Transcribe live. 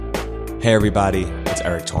Hey everybody, it's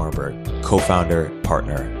Eric Torenberg, co-founder,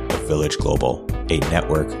 partner of Village Global, a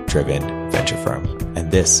network-driven venture firm.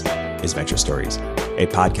 And this is Venture Stories, a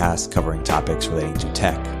podcast covering topics relating to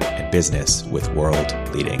tech and business with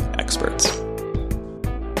world-leading experts.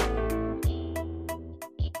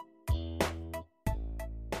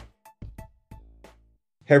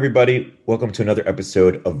 Hey everybody, welcome to another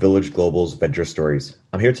episode of Village Global's Venture Stories.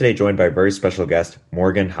 I'm here today joined by a very special guest,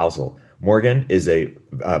 Morgan Housel. Morgan is a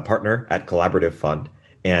partner at Collaborative Fund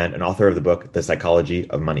and an author of the book, The Psychology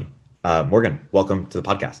of Money. Morgan, welcome to the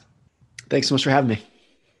podcast. Thanks so much for having me.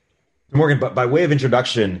 Morgan, but by way of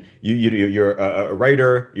introduction, you're a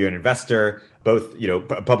writer, you're an investor, both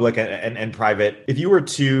public and private. If you were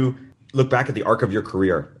to look back at the arc of your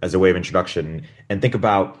career as a way of introduction and think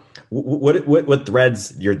about what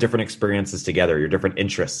threads your different experiences together, your different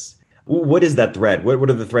interests, what is that thread? What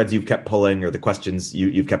are the threads you've kept pulling or the questions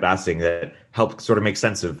you've kept asking that help sort of make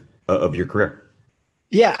sense of your career?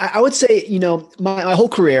 Yeah, I would say, my whole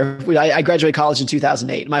career, I graduated college in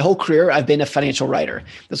 2008. My whole career, I've been a financial writer.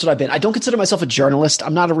 That's what I've been. I don't consider myself a journalist.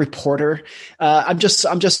 I'm not a reporter. I'm just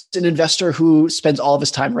an investor who spends all of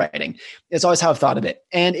his time writing. It's always how I've thought of it.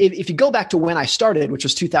 And if you go back to when I started, which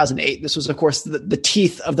was 2008, this was, of course, the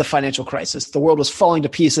teeth of the financial crisis. The world was falling to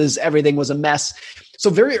pieces. Everything was a mess. So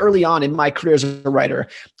very early on in my career as a writer,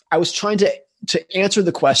 I was trying to answer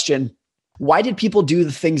the question, why did people do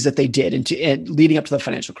the things that they did leading up to the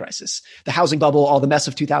financial crisis, the housing bubble, all the mess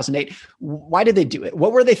of 2008? Why did they do it?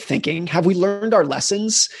 What were they thinking? Have we learned our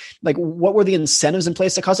lessons? Like, what were the incentives in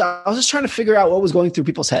place that caused? I was just trying to figure out what was going through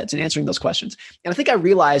people's heads and answering those questions. And I think I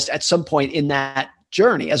realized at some point in that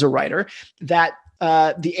journey as a writer that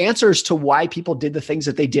the answers to why people did the things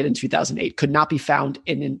that they did in 2008 could not be found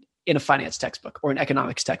in a finance textbook or an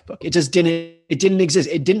economics textbook. It just didn't exist.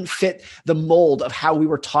 It didn't fit the mold of how we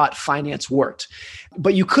were taught finance worked.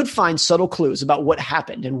 But you could find subtle clues about what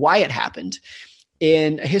happened and why it happened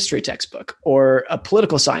in a history textbook or a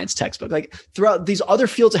political science textbook. Like throughout these other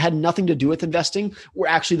fields that had nothing to do with investing were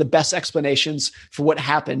actually the best explanations for what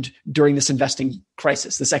happened during this investing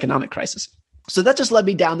crisis, this economic crisis. So that just led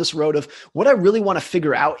me down this road of what I really want to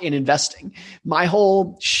figure out in investing. My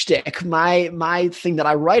whole shtick, my thing that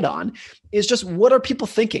I write on is just what are people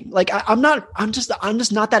thinking? Like I'm just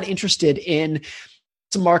not that interested in what's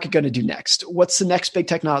the market going to do next? What's the next big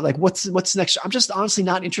technology? Like what's next? I'm just honestly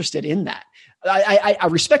not interested in that. I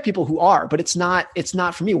respect people who are, but it's not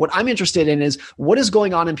for me. What I'm interested in is what is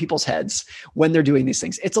going on in people's heads when they're doing these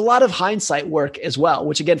things. It's a lot of hindsight work as well,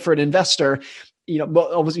 which again, for an investor,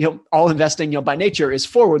 all investing, by nature is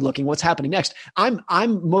forward looking. What's happening next? I'm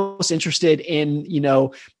most interested in,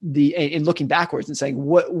 in looking backwards and saying,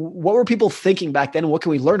 what were people thinking back then? And what can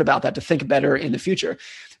we learn about that to think better in the future?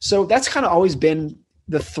 So that's kind of always been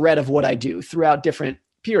the thread of what I do throughout different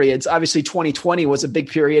periods. Obviously 2020 was a big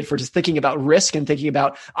period for just thinking about risk and thinking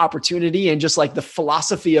about opportunity and just like the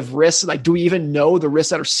philosophy of risk. Like, do we even know the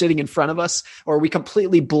risks that are sitting in front of us? Or are we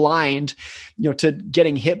completely blind, to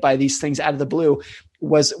getting hit by these things out of the blue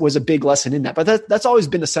was a big lesson in that. But that's always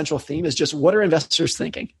been the central theme is just what are investors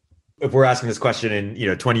thinking? If we're asking this question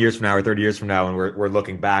in 20 years from now or 30 years from now, and we're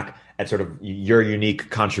looking back at sort of your unique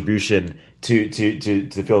contribution to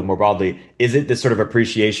the field more broadly, is it this sort of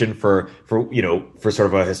appreciation for sort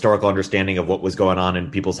of a historical understanding of what was going on in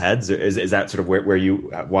people's heads? Is that sort of where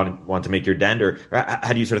you want to make your dent, or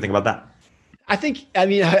how do you sort of think about that?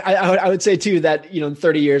 I would say too that in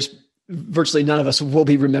 30 years. Virtually none of us will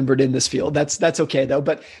be remembered in this field. That's okay though.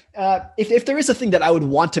 But if there is a thing that I would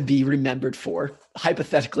want to be remembered for,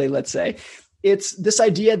 hypothetically, let's say, it's this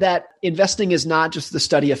idea that investing is not just the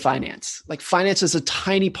study of finance. Like finance is a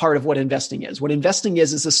tiny part of what investing is. What investing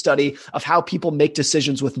is a study of how people make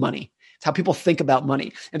decisions with money. It's how people think about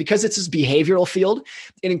money. And because it's this behavioral field,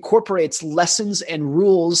 it incorporates lessons and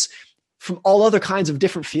rules from all other kinds of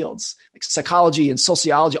different fields, like psychology and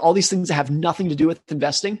sociology. All these things that have nothing to do with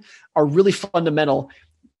investing are really fundamental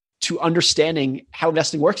to understanding how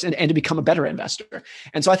investing works and to become a better investor.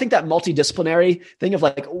 And so I think that multidisciplinary thing of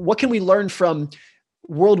like, what can we learn from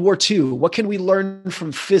World War II? What can we learn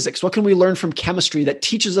from physics? What can we learn from chemistry that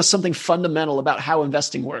teaches us something fundamental about how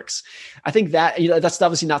investing works? I think that, that's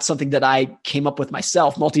obviously not something that I came up with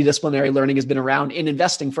myself. Multidisciplinary learning has been around in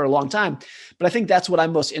investing for a long time, but I think that's what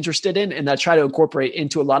I'm most interested in. And I try to incorporate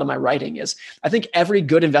into a lot of my writing is I think every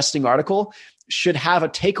good investing article should have a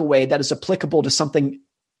takeaway that is applicable to something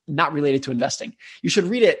not related to investing. You should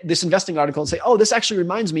read this investing article and say, oh, this actually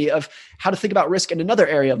reminds me of how to think about risk in another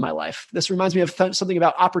area of my life. This reminds me of something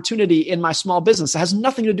about opportunity in my small business that has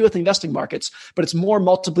nothing to do with investing markets, but it's more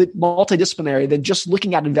multidisciplinary than just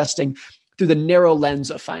looking at investing through the narrow lens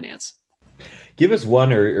of finance. Give us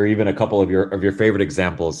one or even a couple of your favorite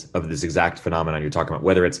examples of this exact phenomenon you're talking about,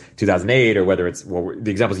 whether it's 2008 or whether it's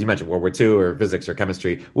the examples you mentioned, World War II or physics or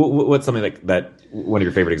chemistry. What's something like that? One of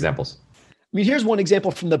your favorite examples? I mean, here's one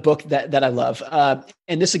example from the book that I love.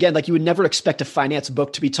 And this, again, like you would never expect a finance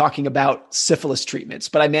book to be talking about syphilis treatments,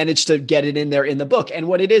 but I managed to get it in there in the book. And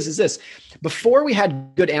what it is this: before we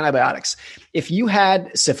had good antibiotics, if you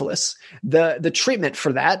had syphilis, the treatment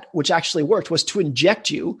for that, which actually worked, was to inject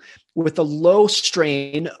you with a low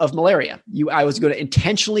strain of malaria. I was going to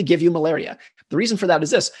intentionally give you malaria. The reason for that is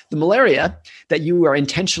this: the malaria that you are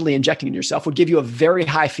intentionally injecting in yourself would give you a very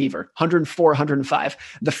high fever, 104, 105.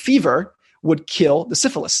 The fever would kill the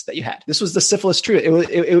syphilis that you had. This was the syphilis treatment.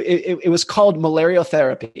 It was called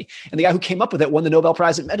malariotherapy. And the guy who came up with it won the Nobel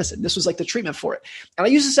Prize in medicine. This was like the treatment for it. And I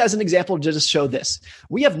use this as an example to just show this.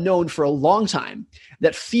 We have known for a long time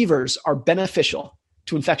that fevers are beneficial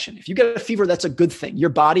to infection. If you get a fever, that's a good thing. Your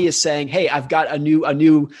body is saying, hey, I've got a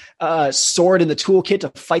new sword in the toolkit to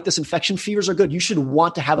fight this infection. Fevers are good. You should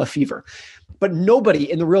want to have a fever. But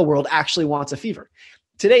nobody in the real world actually wants a fever.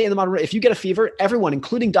 Today in the modern world, if you get a fever, everyone,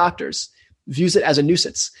 including doctors, views it as a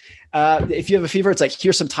nuisance. If you have a fever, it's like,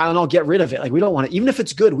 here's some Tylenol, get rid of it. Like, we don't want it. Even if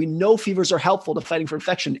it's good, we know fevers are helpful to fighting for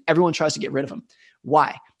infection. Everyone tries to get rid of them.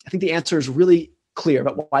 Why? I think the answer is really clear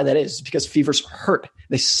about why that is. It's because fevers hurt.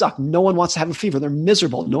 They suck. No one wants to have a fever. They're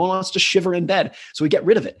miserable. No one wants to shiver in bed. So we get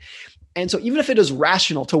rid of it. And so even if it is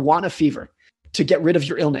rational to want a fever to get rid of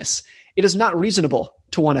your illness, it is not reasonable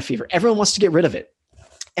to want a fever. Everyone wants to get rid of it.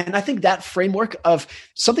 And I think that framework of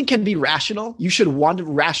something can be rational. You should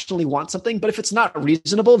rationally want something, but if it's not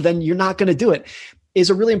reasonable, then you're not going to do it, is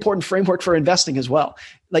a really important framework for investing as well.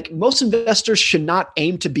 Like, most investors should not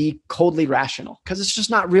aim to be coldly rational because it's just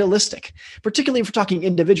not realistic, particularly if we're talking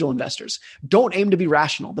individual investors. Don't aim to be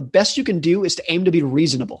rational. The best you can do is to aim to be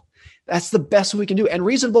reasonable. That's the best we can do. And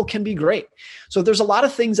reasonable can be great. So there's a lot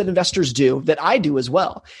of things that investors do that I do as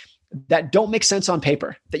well that don't make sense on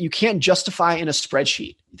paper, that you can't justify in a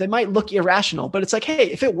spreadsheet. They might look irrational, but it's like, hey,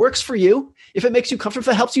 if it works for you, if it makes you comfortable,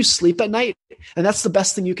 if it helps you sleep at night, and that's the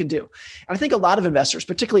best thing you can do. And I think a lot of investors,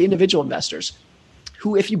 particularly individual investors,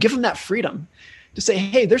 who, if you give them that freedom to say,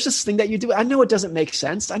 hey, there's this thing that you do, I know it doesn't make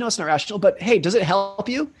sense, I know it's not rational, but hey, does it help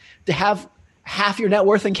you to have half your net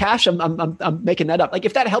worth in cash? I'm making that up. Like,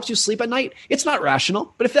 if that helps you sleep at night, it's not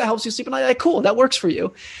rational, but if that helps you sleep at night, like, cool, that works for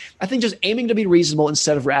you. I think just aiming to be reasonable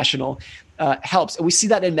instead of rational helps. And we see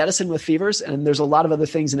that in medicine with fevers, and there's a lot of other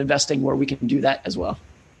things in investing where we can do that as well.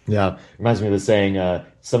 Yeah, reminds me of the saying,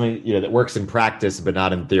 something that works in practice but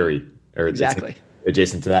not in theory, or exactly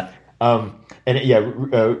adjacent to that.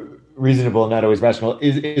 Reasonable, not always rational.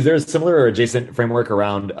 Is there a similar or adjacent framework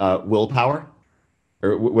around willpower,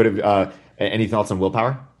 or would have any thoughts on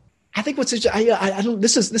willpower? I think I don't.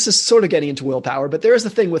 This is sort of getting into willpower, but there is the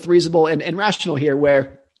thing with reasonable and rational here,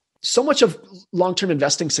 where so much of long-term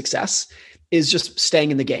investing success is just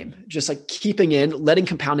staying in the game, just like keeping in, letting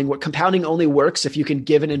compounding work. Compounding only works if you can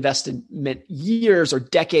give an investment years or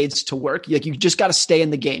decades to work. Like, you just got to stay in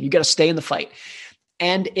the game. You got to stay in the fight.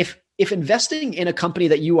 And if investing in a company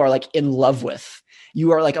that you are like in love with,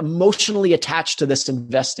 you are like emotionally attached to this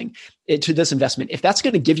investment, if that's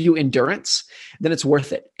going to give you endurance, then it's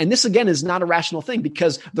worth it. And this, again, is not a rational thing,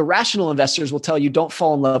 because the rational investors will tell you, don't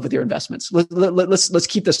fall in love with your investments. Let's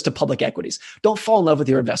keep this to public equities. Don't fall in love with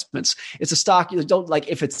your investments. It's a stock. You don't, like,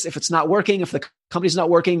 if it's not working, if the company's not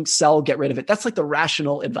working, sell, get rid of it. That's like the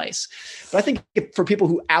rational advice. But I think for people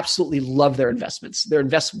who absolutely love their investments,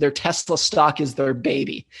 their Tesla stock is their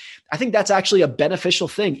baby, I think that's actually a beneficial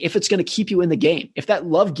thing if it's going to keep you in the game. If that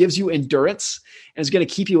love gives you endurance and is going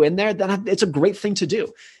to keep you in there, then it's a great thing to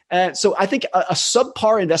do. So I think a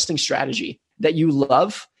subpar investing strategy that you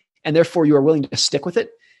love, and therefore you are willing to stick with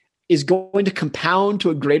it, is going to compound to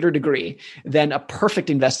a greater degree than a perfect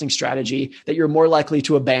investing strategy that you're more likely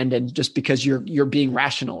to abandon just because you're being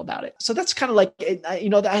rational about it. So that's kind of like,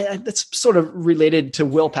 that's sort of related to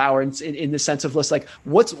willpower in the sense of like,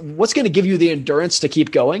 what's going to give you the endurance to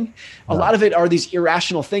keep going? A lot of it are these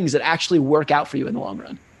irrational things that actually work out for you in the long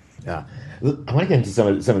run. Yeah. I want to get into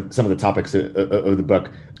some of the topics of the book.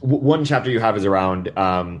 One chapter you have is around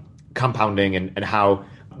compounding and how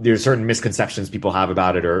there's certain misconceptions people have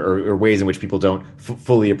about it, or ways in which people don't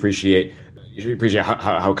fully appreciate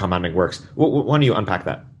how compounding works. Why don't you unpack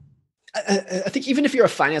that? I think even if you're a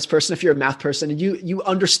finance person, if you're a math person, and you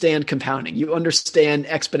understand compounding, you understand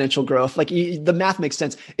exponential growth, like the math makes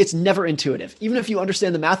sense. It's never intuitive. Even if you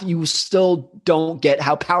understand the math, you still don't get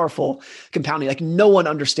how powerful compounding. Like no one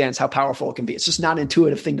understands how powerful it can be. It's just not an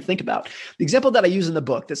intuitive thing to think about. The example that I use in the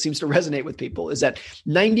book that seems to resonate with people is that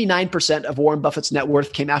 99% of Warren Buffett's net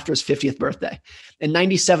worth came after his 50th birthday, and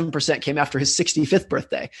 97% came after his 65th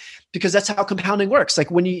birthday, because that's how compounding works.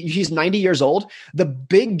 Like when he's 90 years old, the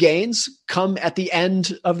big gains come at the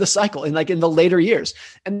end of the cycle and like in the later years.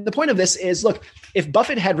 And the point of this is, look, if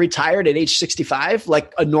Buffett had retired at age 65,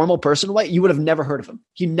 like a normal person would, you would have never heard of him.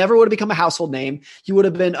 He never would have become a household name. He would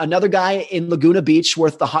have been another guy in Laguna Beach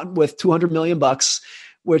with 200 million bucks,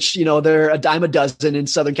 which, they're a dime a dozen in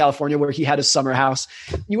Southern California where he had his summer house.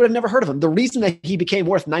 You would have never heard of him. The reason that he became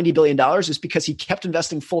worth $90 billion is because he kept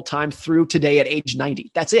investing full time through today at age 90.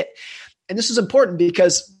 That's it. And this is important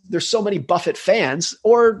because there's so many Buffett fans,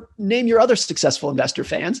 or name your other successful investor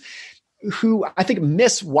fans, who I think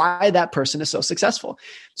miss why that person is so successful.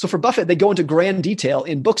 So for Buffett, they go into grand detail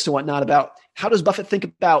in books and whatnot about how does Buffett think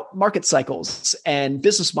about market cycles and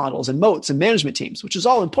business models and moats and management teams, which is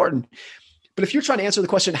all important. But if you're trying to answer the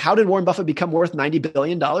question, how did Warren Buffett become worth $90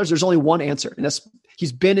 billion? There's only one answer, and that's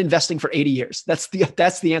he's been investing for 80 years. That's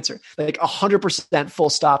the answer. Like 100% full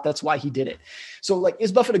stop. That's why he did it. So like,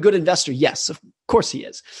 is Buffett a good investor? Yes, of course he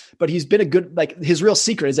is. But he's been his real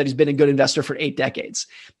secret is that he's been a good investor for 8 decades.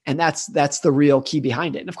 And that's the real key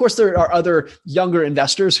behind it. And of course, there are other younger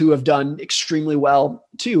investors who have done extremely well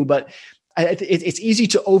too, but it's easy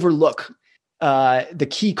to overlook the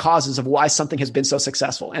key causes of why something has been so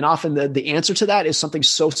successful. And often the answer to that is something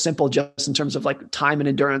so simple just in terms of like time and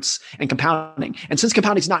endurance and compounding. And since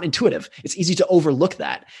compounding is not intuitive, it's easy to overlook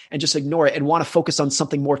that and just ignore it and want to focus on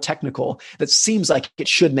something more technical that seems like it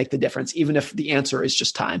should make the difference, even if the answer is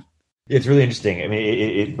just time. It's really interesting. I mean,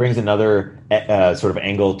 it brings another sort of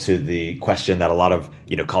angle to the question that a lot of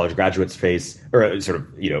college graduates face, or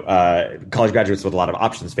college graduates with a lot of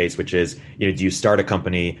options face, which is do you start a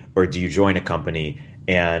company or do you join a company?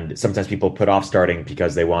 And sometimes people put off starting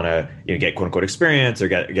because they want to get quote unquote experience or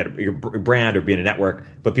get your brand or be in a network,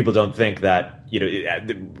 but people don't think that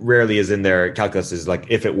it rarely is in their calculus is like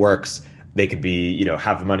if it works, they could be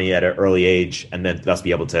have money at an early age and then thus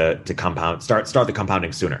be able to compound start the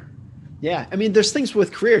compounding sooner. Yeah. I mean, there's things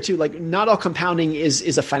with career too, like not all compounding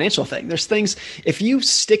is a financial thing. There's things, if you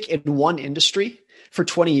stick in one industry for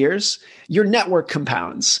 20 years, your network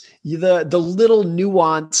compounds. The little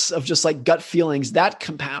nuance of just like gut feelings, that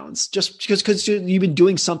compounds just because you've been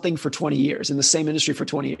doing something for 20 years in the same industry for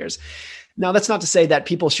 20 years. Now, that's not to say that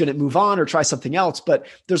people shouldn't move on or try something else, but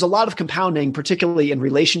there's a lot of compounding, particularly in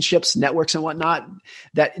relationships, networks, and whatnot,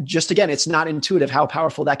 that just, again, it's not intuitive how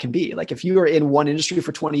powerful that can be. Like if you are in one industry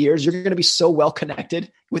for 20 years, you're going to be so well connected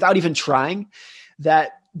without even trying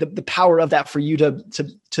that the power of that for you to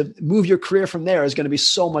move your career from there is going to be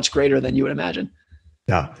so much greater than you would imagine.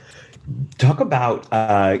 Yeah. Talk about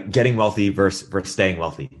getting wealthy versus staying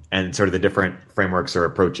wealthy and sort of the different frameworks or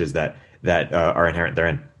approaches that are inherent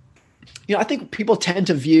therein. I think people tend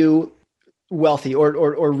to view wealthy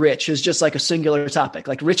or rich as just like a singular topic.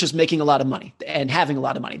 Like rich is making a lot of money and having a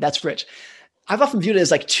lot of money. That's rich. I've often viewed it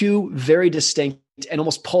as like two very distinct and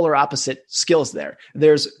almost polar opposite skills there.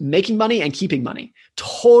 There's making money and keeping money,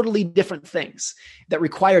 totally different things that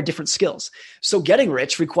require different skills. So getting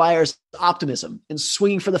rich requires optimism and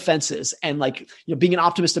swinging for the fences and like, being an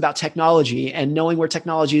optimist about technology and knowing where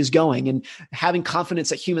technology is going and having confidence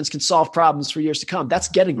that humans can solve problems for years to come. That's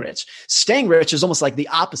getting rich. Staying rich is almost like the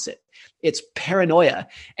opposite. It's paranoia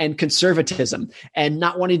and conservatism and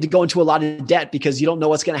not wanting to go into a lot of debt because you don't know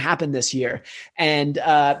what's going to happen this year. And,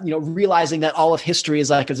 realizing that all of history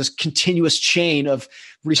is like this continuous chain of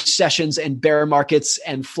recessions and bear markets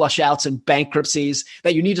and flush outs and bankruptcies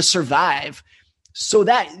that you need to survive. So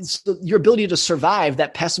your ability to survive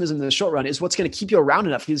that pessimism in the short run is what's going to keep you around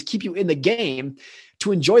enough to keep you in the game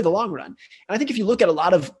to enjoy the long run. And I think if you look at a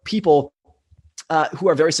lot of people who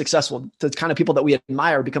are very successful, the kind of people that we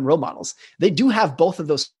admire become role models, they do have both of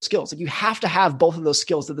those skills. Like you have to have both of those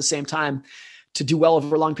skills at the same time to do well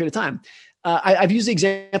over a long period of time. I've used the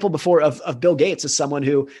example before of Bill Gates as someone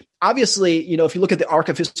who obviously, if you look at the arc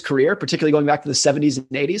of his career, particularly going back to the 70s and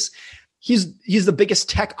 80s, he's the biggest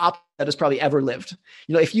tech op that has probably ever lived.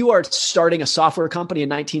 If you are starting a software company in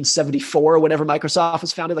 1974, whenever Microsoft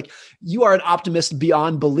was founded, like you are an optimist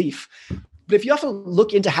beyond belief. But if you have to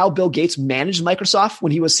look into how Bill Gates managed Microsoft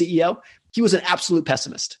when he was CEO, he was an absolute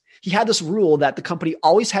pessimist. He had this rule that the company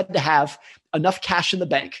always had to have enough cash in the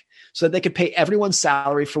bank so that they could pay everyone's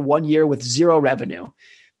salary for 1 year with zero revenue.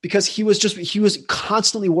 because he was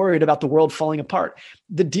constantly worried about the world falling apart.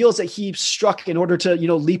 The deals that he struck in order to,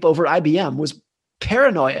 leap over IBM was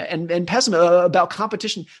paranoia and pessimism about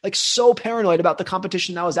competition, like so paranoid about the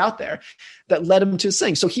competition that was out there that led him to this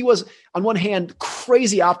thing. So he was, on one hand,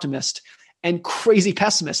 crazy optimist and crazy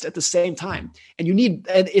pessimist at the same time. And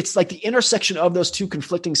it's like the intersection of those two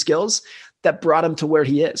conflicting skills that brought him to where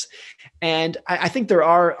he is. And I think there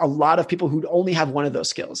are a lot of people who only have one of those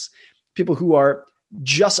skills, people who are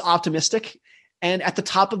just optimistic, and at the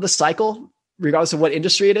top of the cycle, regardless of what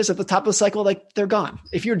industry it is, at the top of the cycle, like they're gone.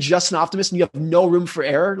 If you're just an optimist and you have no room for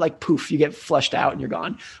error, like poof, you get flushed out and you're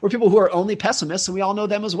gone. Or people who are only pessimists, and we all know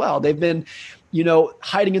them as well. They've been,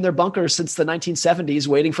 hiding in their bunkers since the 1970s,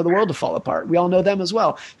 waiting for the world to fall apart. We all know them as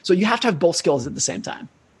well. So you have to have both skills at the same time.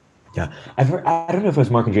 Yeah, I've heard, I don't know if it was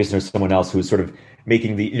Marc Andreessen or someone else who was sort of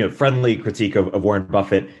making the friendly critique of Warren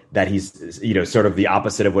Buffett, that he's sort of the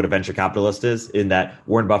opposite of what a venture capitalist is, in that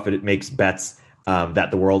Warren Buffett makes bets that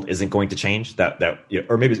the world isn't going to change.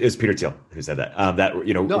 Or maybe it was Peter Thiel who said that.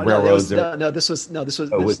 Railroads.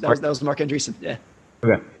 That was Marc Andreessen. Yeah.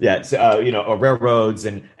 Okay. Yeah. So, railroads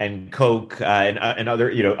and Coke and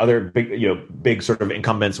other big sort of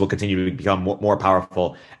incumbents will continue to become more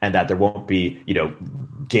powerful, and that there won't be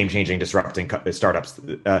game-changing, disrupting startups.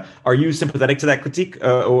 Are you sympathetic to that critique,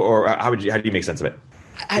 or how do you make sense of it?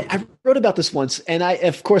 I wrote about this once, and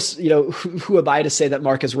of course, who am I to say that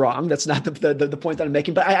Mark is wrong? That's not the point that I'm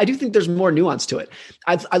making, but I do think there's more nuance to it.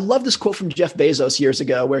 I love this quote from Jeff Bezos years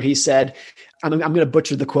ago, where he said, I'm going to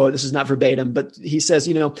butcher the quote, this is not verbatim, but he says,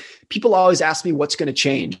 people always ask me what's going to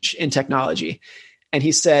change in technology. And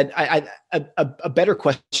he said, a better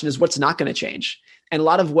question is what's not going to change. And a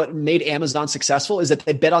lot of what made Amazon successful is that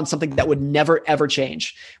they bet on something that would never, ever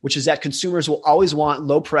change, which is that consumers will always want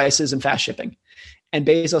low prices and fast shipping. And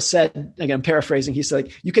Bezos said, again, I'm paraphrasing, he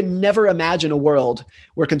said, you can never imagine a world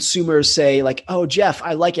where consumers say like, oh, Jeff,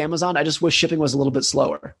 I like Amazon, I just wish shipping was a little bit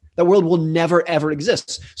slower. That world will never, ever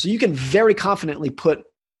exist. So you can very confidently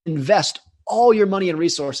invest all your money and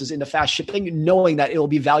resources into fast shipping, knowing that it will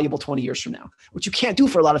be valuable 20 years from now, which you can't do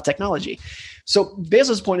for a lot of technology. So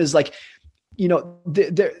Bezos' point is like, there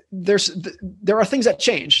are things that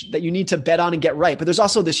change that you need to bet on and get right, but there's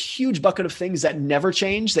also this huge bucket of things that never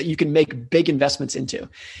change that you can make big investments into.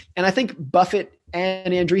 And I think Buffett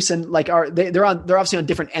and Andreessen they're obviously on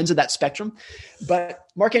different ends of that spectrum, but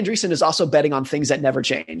Marc Andreessen is also betting on things that never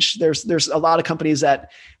change. There's a lot of companies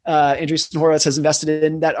that Andreessen Horowitz has invested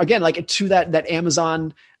in that, again, like to that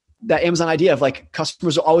Amazon idea of like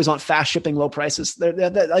customers will always want fast shipping, low prices.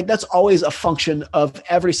 That's always a function of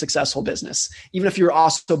every successful business, even if you're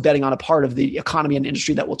also betting on a part of the economy and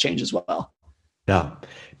industry that will change as well. Yeah.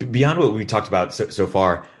 Beyond what we talked about so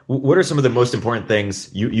far, what are some of the most important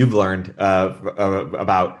things you've learned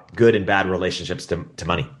about good and bad relationships to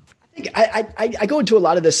money? I go into a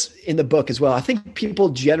lot of this in the book as well. I think people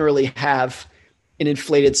generally have an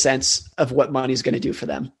inflated sense of what money is going to do for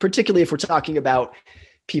them, particularly if we're talking about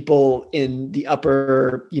people in the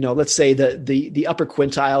upper, let's say the upper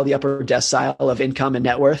quintile, the upper decile of income and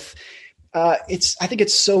net worth. I think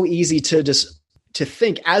it's so easy to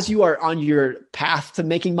think as you are on your path to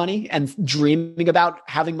making money and dreaming about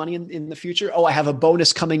having money in the future. Oh, I have a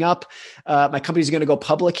bonus coming up. My company's going to go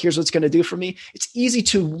public. Here's what's going to do for me. It's easy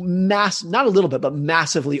to not a little bit, but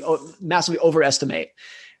massively overestimate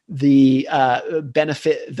the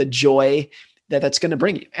benefit, the joy that's going to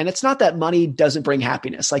bring you. And it's not that money doesn't bring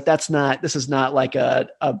happiness. Like this is not like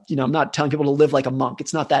I'm not telling people to live like a monk.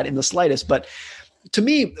 It's not that in the slightest, but to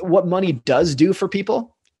me, what money does do for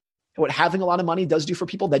people, what having a lot of money does do for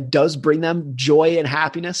people that does bring them joy and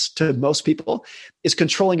happiness to most people is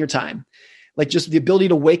controlling your time. Like just the ability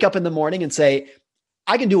to wake up in the morning and say,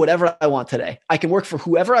 I can do whatever I want today. I can work for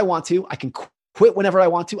whoever I want to. I can quit whenever I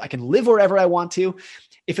want to. I can live wherever I want to.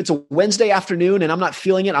 If it's a Wednesday afternoon and I'm not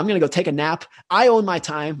feeling it, I'm going to go take a nap. I own my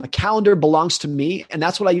time. My calendar belongs to me. And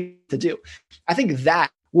that's what I used to do. I think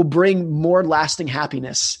that will bring more lasting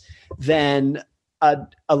happiness than a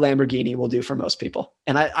Lamborghini will do for most people.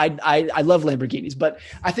 And I love Lamborghinis, but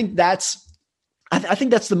I think that's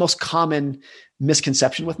the most common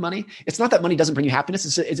misconception with money. It's not that money doesn't bring you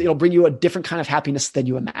happiness. It'll bring you a different kind of happiness than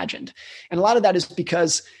you imagined. And a lot of that is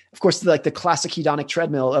because, of course, the classic hedonic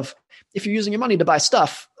treadmill of if you're using your money to buy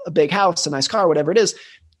stuff, a big house, a nice car, whatever it is,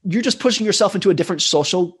 you're just pushing yourself into a different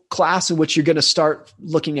social class in which you're going to start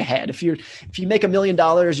looking ahead. If you make $1 million,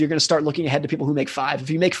 you're going to start looking ahead to people who make 5. If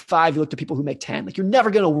you make 5, you look to people who make 10. Like you're never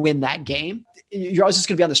going to win that game. You're always just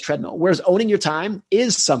going to be on this treadmill. Whereas owning your time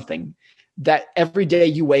is something that every day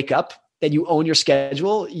you wake up that you own your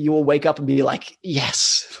schedule, you will wake up and be like,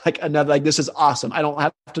 yes, this is awesome. I don't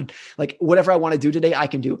have to, like, whatever I want to do today, I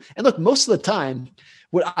can do. And look, most of the time,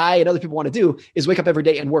 what I and other people want to do is wake up every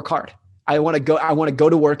day and work hard. I want to go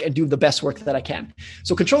to work and do the best work that I can.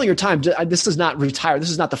 So controlling your time, this is not retire.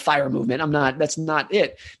 This is not the FIRE movement. That's not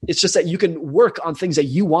it. It's just that you can work on things that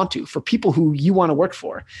you want to, for people who you want to work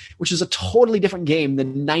for, which is a totally different game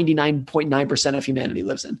than 99.9% of humanity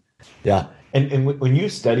lives in. Yeah. And when you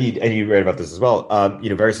studied, and you read about this as well,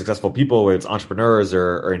 very successful people, whether it's entrepreneurs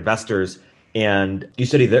or investors, and you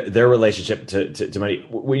study their relationship to money.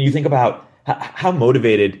 When you think about how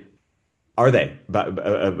motivated are they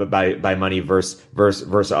by money versus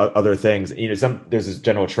other things? There's this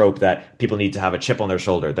general trope that people need to have a chip on their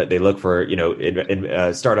shoulder, that they look for,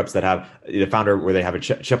 in startups that have the founder where they have a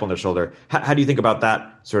chip on their shoulder. How do you think about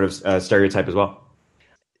that sort of stereotype as well?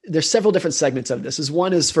 There's several different segments of this.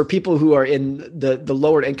 One is for people who are in the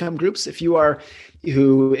lower income groups. If you are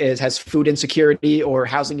has food insecurity or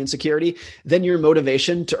housing insecurity, then your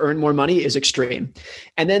motivation to earn more money is extreme.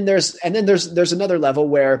 And then there's another level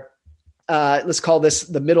where let's call this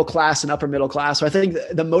the middle class and upper middle class. So I think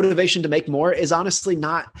the motivation to make more is honestly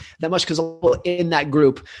not that much, because people in that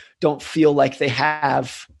group don't feel like they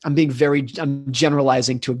have. I'm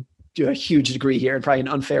generalizing to a huge degree here, and probably an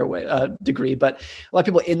unfair way degree, but a lot of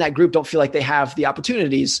people in that group don't feel like they have the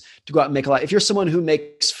opportunities to go out and make a lot. If you're someone who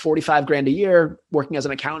makes 45 grand a year working as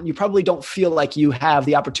an accountant, you probably don't feel like you have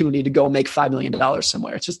the opportunity to go make $5 million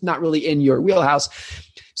somewhere. It's just not really in your wheelhouse.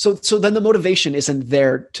 So then the motivation isn't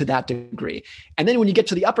there to that degree. And then when you get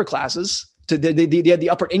to the upper classes, to the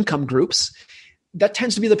upper income groups, that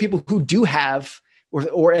tends to be the people who do have,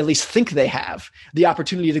 or at least think they have, the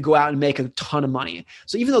opportunity to go out and make a ton of money.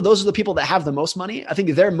 So even though those are the people that have the most money, I think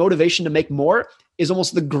their motivation to make more is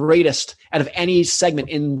almost the greatest out of any segment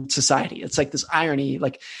in society. It's like this irony,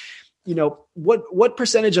 like, what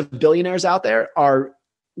percentage of billionaires out there are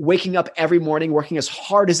waking up every morning, working as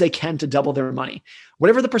hard as they can to double their money?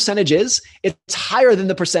 Whatever the percentage is, it's higher than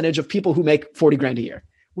the percentage of people who make 40 grand a year,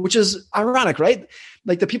 which is ironic, right?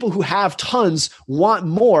 Like the people who have tons want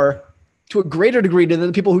more to a greater degree than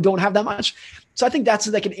the people who don't have that much. So I think that's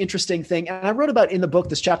like an interesting thing. And I wrote about in the book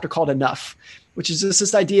this chapter called Enough, which is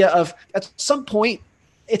this idea of at some point,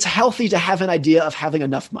 it's healthy to have an idea of having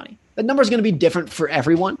enough money. The number is going to be different for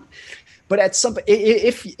everyone. But at some,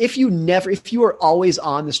 if you are always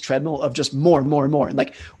on this treadmill of just more,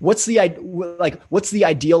 like what's the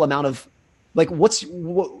ideal amount of, like, what's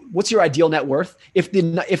your ideal net worth? If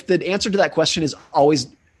the answer to that question is always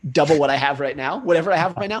double what I have right now, whatever I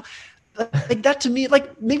have right now, like that to me,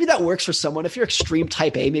 like maybe that works for someone. If you're extreme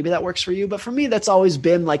type A, maybe that works for you. But for me, that's always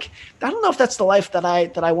been like, I don't know if that's the life that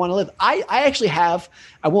I want to live. I actually have,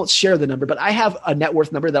 I won't share the number, but I have a net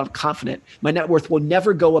worth number that I'm confident my net worth will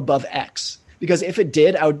never go above X. Because if it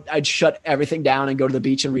did, I'd shut everything down and go to the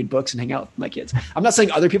beach and read books and hang out with my kids. I'm not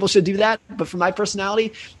saying other people should do that, but for my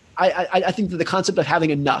personality, I think that the concept of having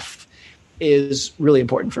enough is really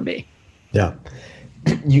important for me. Yeah.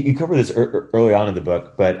 You cover this early on in the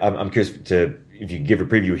book, but I'm curious if you give a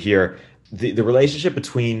preview here, the relationship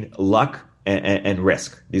between luck and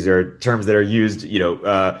risk. These are terms that are used,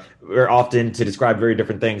 very often to describe very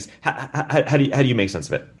different things. How do you make sense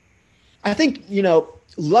of it? I think,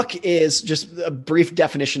 luck is just a brief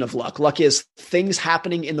definition of luck. Luck is things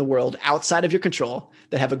happening in the world outside of your control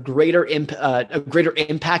that have a greater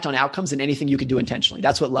impact on outcomes than anything you could do intentionally.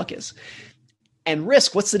 That's what luck is. And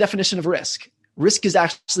risk, what's the definition of risk? Risk is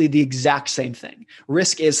actually the exact same thing.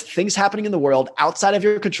 Risk is things happening in the world outside of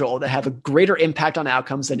your control that have a greater impact on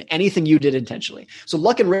outcomes than anything you did intentionally. So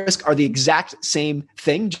luck and risk are the exact same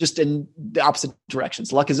thing, just in the opposite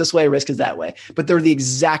directions. Luck is this way, risk is that way, but they're the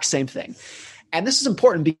exact same thing. And this is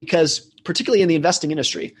important because particularly in the investing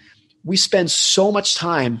industry, we spend so much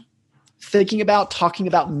time thinking about, talking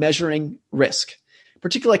about, measuring risk.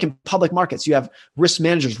 Particularly like in public markets, you have risk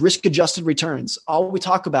managers, risk adjusted returns. All we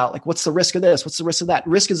talk about, like, what's the risk of this? What's the risk of that?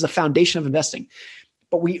 Risk is the foundation of investing,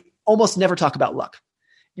 but we almost never talk about luck.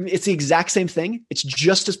 It's the exact same thing. It's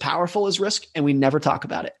just as powerful as risk, and we never talk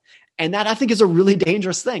about it. And that, I think, is a really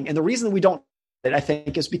dangerous thing. And the reason that we don't, I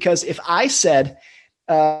think, is because if I said,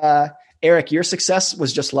 Eric, your success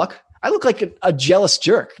was just luck, I look like a jealous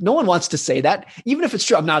jerk. No one wants to say that, even if it's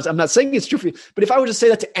true. I'm not saying it's true for you, but if I were to say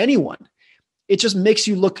that to anyone, it just makes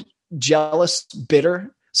you look jealous,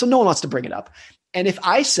 bitter. So no one wants to bring it up. And if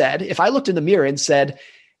I looked in the mirror and said,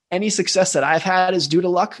 any success that I've had is due to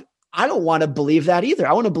luck, I don't want to believe that either.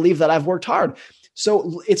 I want to believe that I've worked hard.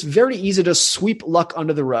 So it's very easy to sweep luck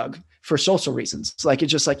under the rug for social reasons. It's like,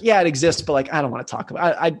 it's just like, yeah, it exists, but like, I don't want to talk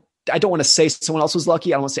about it. I don't want to say someone else was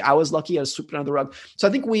lucky. I don't want to say I was lucky. I just sweep it under the rug. So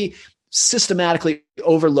I think we systematically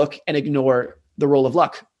overlook and ignore the role of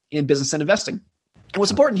luck in business and investing. And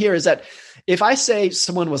what's important here is that if I say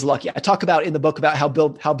someone was lucky, I talk about in the book about how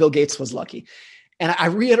Bill Gates was lucky. And I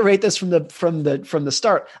reiterate this from the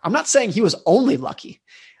start. I'm not saying he was only lucky.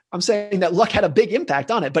 I'm saying that luck had a big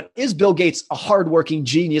impact on it. But is Bill Gates a hardworking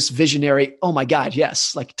genius, visionary? Oh my God,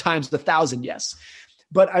 yes. Like times 1,000, yes.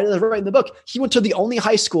 But I write in the book, he went to the only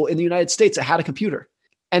high school in the United States that had a computer.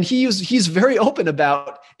 And he's very open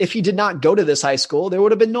about if he did not go to this high school, there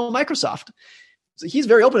would have been no Microsoft. So he's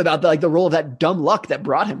very open about the role of that dumb luck that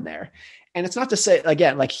brought him there. And it's not to say,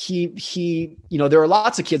 again, like he, there are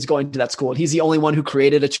lots of kids going to that school and he's the only one who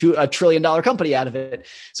created a $1 trillion company out of it.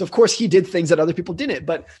 So of course he did things that other people didn't.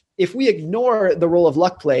 But if we ignore the role of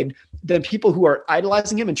luck played, then people who are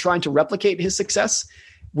idolizing him and trying to replicate his success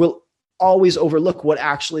will always overlook what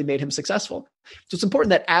actually made him successful. So it's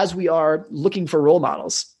important that as we are looking for role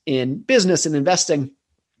models in business and investing,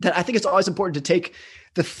 that I think it's always important to take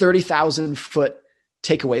the 30,000 foot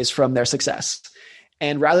takeaways from their success.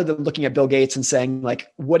 And rather than looking at Bill Gates and saying, like,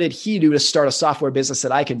 what did he do to start a software business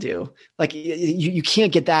that I can do? Like, you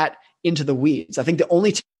can't get that into the weeds. I think the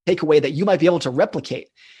only takeaway that you might be able to replicate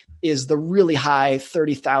is the really high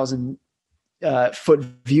 30,000 foot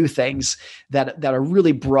view things that are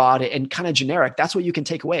really broad and kind of generic. That's what you can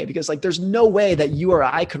take away, because like, there's no way that you or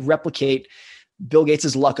I could replicate Bill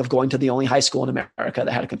Gates' luck of going to the only high school in America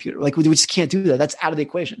that had a computer. Like we just can't do that. That's out of the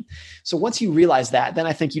equation. So once you realize that, then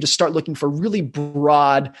I think you just start looking for really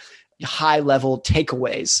broad, high level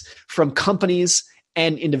takeaways from companies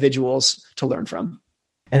and individuals to learn from.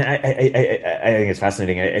 And I think it's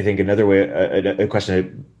fascinating. I think another way, a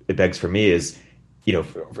question it begs for me is,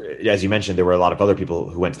 as you mentioned, there were a lot of other people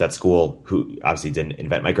who went to that school who obviously didn't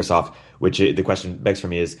invent Microsoft, which the question begs for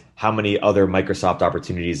me is, how many other Microsoft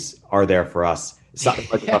opportunities are there for us?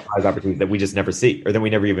 Microsoft has opportunities that we just never see, or that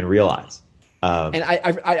we never even realize. And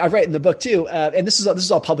I write in the book too, and this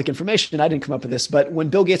is all public information. I didn't come up with this, but when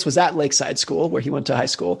Bill Gates was at Lakeside School, where he went to high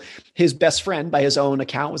school, his best friend by his own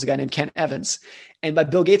account was a guy named Kent Evans. And by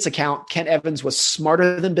Bill Gates' account, Kent Evans was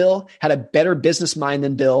smarter than Bill, had a better business mind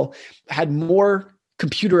than Bill, had more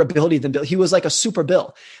computer ability than Bill. He was like a super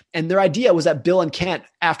Bill. And their idea was that Bill and Kent,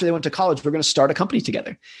 after they went to college, were going to start a company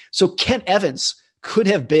together. So Kent Evans could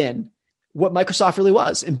have been what Microsoft really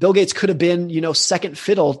was. And Bill Gates could have been, second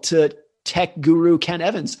fiddle to tech guru Kent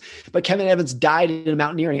Evans. But Kent Evans died in a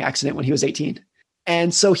mountaineering accident when he was 18.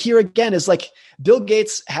 And so here again is like Bill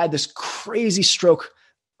Gates had this crazy stroke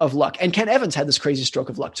of luck. And Kent Evans had this crazy stroke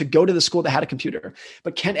of luck to go to the school that had a computer.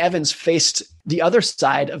 But Kent Evans faced the other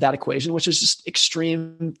side of that equation, which is just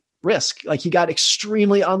extreme risk. Like he got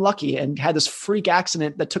extremely unlucky and had this freak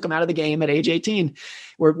accident that took him out of the game at age 18,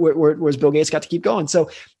 whereas Bill Gates got to keep going. So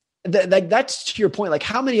that's to your point. Like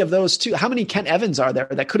how many of those two, how many Kent Evans are there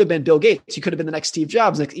that could have been Bill Gates? He could have been the next Steve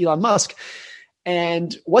Jobs, like Elon Musk,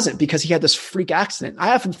 and wasn't, because he had this freak accident.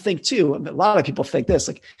 I often think too, a lot of people think this,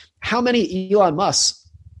 like how many Elon Musks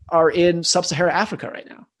are in sub-Saharan Africa right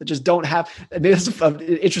now that just don't have, maybe that's an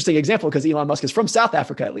interesting example because Elon Musk is from South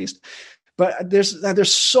Africa at least, but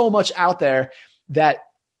there's so much out there that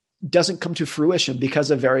doesn't come to fruition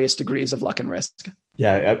because of various degrees of luck and risk.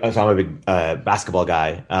 Yeah, so I'm a big basketball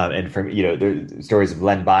guy, and from there's stories of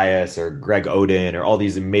Len Bias or Greg Oden or all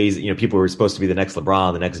these amazing people who were supposed to be the next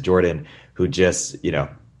LeBron, the next Jordan, who just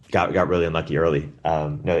got really unlucky early.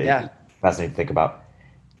 Fascinating to think about.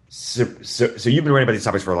 So you've been writing about these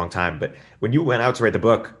topics for a long time, but when you went out to write the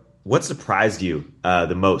book, what surprised you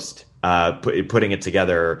the most putting it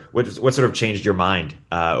together? What sort of changed your mind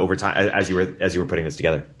over time as you were putting this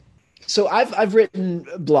together? So I've written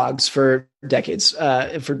blogs for decades,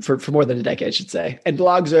 for more than a decade, I should say. And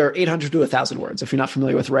blogs are 800 to 1,000 words. If you're not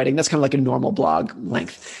familiar with writing, that's kind of like a normal blog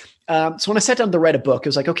length. So when I sat down to write a book, it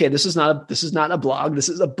was like, okay, this is not a blog. This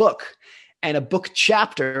is a book. And a book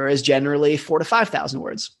chapter is generally 4,000 to 5,000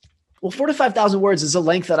 words. Well, 4,000 to 5,000 words is a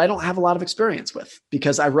length that I don't have a lot of experience with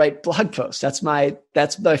because I write blog posts. That's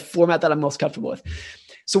the format that I'm most comfortable with.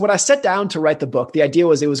 So when I sat down to write the book, the idea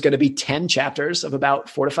was it was going to be 10 chapters of about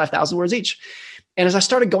 4,000 to 5,000 words each. And as I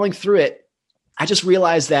started going through it, I just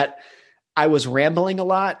realized that I was rambling a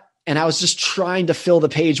lot. And I was just trying to fill the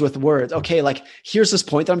page with words. Okay, like here's this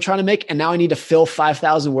point that I'm trying to make. And now I need to fill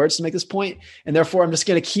 5,000 words to make this point. And therefore, I'm just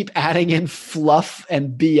going to keep adding in fluff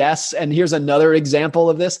and BS. And here's another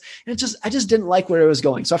example of this. And I just didn't like where it was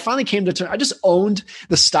going. So I finally came to terms. I just owned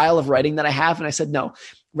the style of writing that I have. And I said, no,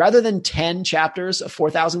 rather than 10 chapters of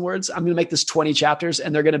 4,000 words, I'm going to make this 20 chapters.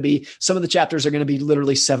 And some of the chapters are going to be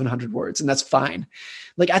literally 700 words. And that's fine.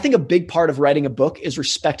 Like, I think a big part of writing a book is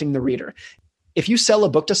respecting the reader. If you sell a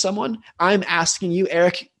book to someone, I'm asking you,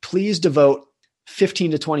 Eric, please devote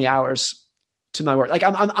 15 to 20 hours to my work. Like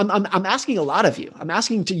I'm asking a lot of you. I'm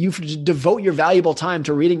asking to you to devote your valuable time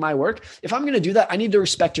to reading my work. If I'm going to do that, I need to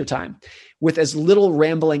respect your time with as little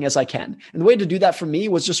rambling as I can. And the way to do that for me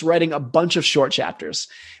was just writing a bunch of short chapters.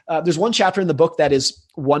 There's one chapter in the book that is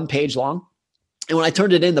 1 page long. And when I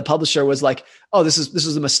turned it in, the publisher was like, "Oh, this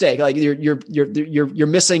is a mistake. Like you're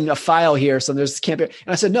missing a file here. So there's can't be." And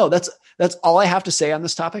I said, "No, that's all I have to say on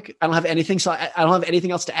this topic. I don't have anything. So I don't have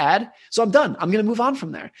anything else to add. So I'm done. I'm going to move on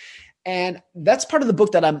from there." And that's part of the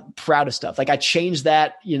book that I'm proudest of. Like I changed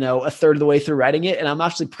that, a third of the way through writing it. And I'm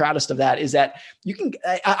actually proudest of that is that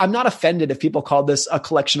I'm not offended if people call this a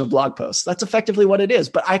collection of blog posts. That's effectively what it is.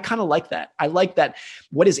 But I kind of like that. I like that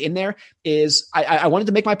what is in there is I wanted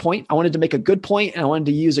to make my point. I wanted to make a good point and I wanted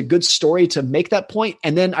to use a good story to make that point.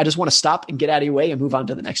 And then I just want to stop and get out of your way and move on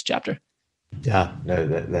to the next chapter. Yeah, no,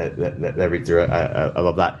 that read through it. I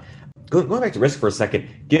love that. Going back to risk for a second,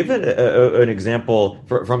 give an example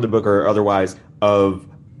from the book or otherwise of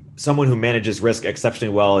someone who manages risk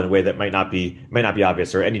exceptionally well in a way that might not be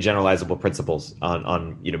obvious, or any generalizable principles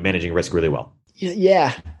on managing risk really well.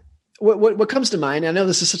 Yeah. What comes to mind? I know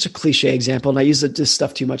this is such a cliche example, and I use this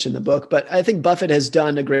stuff too much in the book, but I think Buffett has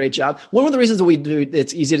done a great job. One of the reasons that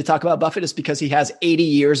it's easy to talk about Buffett is because he has 80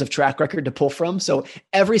 years of track record to pull from. So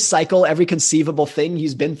every cycle, every conceivable thing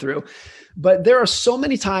he's been through. But there are so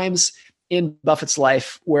many times in Buffett's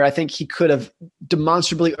life where I think he could have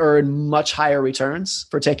demonstrably earned much higher returns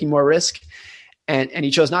for taking more risk. And he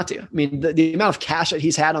chose not to. I mean, the amount of cash that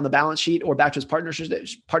he's had on the balance sheet or back to his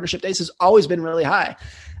partnership days has always been really high.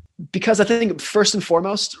 Because I think first and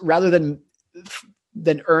foremost, rather than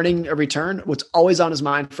earning a return, what's always on his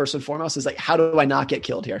mind first and foremost is like, how do I not get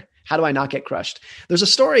killed here? How do I not get crushed? There's a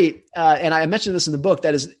story, and I mentioned this in the book,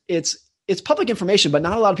 that is it's public information, but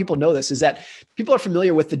not a lot of people know this, is that people are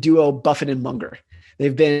familiar with the duo Buffett and Munger.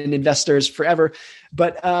 They've been investors forever.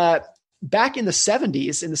 But back in the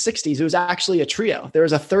 70s, in the 60s, it was actually a trio. There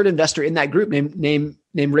was a third investor in that group named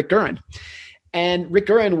Rick Guerin. And Rick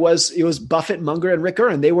Guerin was Buffett, Munger, and Rick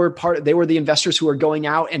Guerin. They were the investors who were going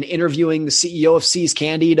out and interviewing the CEO of See's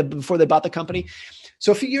Candy before they bought the company.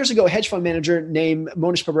 So a few years ago, a hedge fund manager named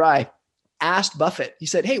Monish Pabrai asked Buffett, he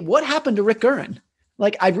said, "Hey, what happened to Rick Guerin?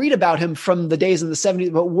 Like, I'd read about him from the days in the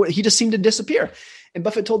 70s, but he just seemed to disappear." And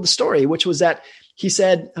Buffett told the story, which was that he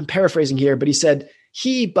said, I'm paraphrasing here, but he said,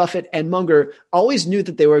 Buffett, and Munger always knew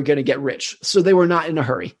that they were going to get rich. So they were not in a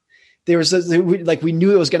hurry. We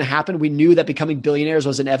knew it was going to happen. We knew that becoming billionaires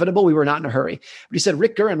was inevitable. We were not in a hurry. But he said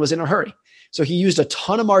Rick Guerin was in a hurry. So he used a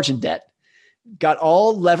ton of margin debt, got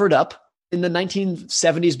all levered up. In the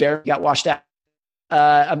 1970s, bear got washed out.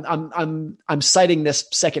 I'm citing this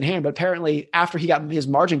secondhand, but apparently after he got his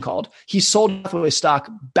margin called, he sold Hathaway stock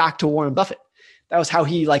back to Warren Buffett. That was how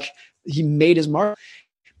he made his margin.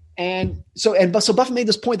 And so Buffett made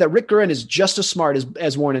this point that Rick Guerin is just as smart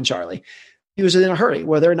as Warren and Charlie. He was in a hurry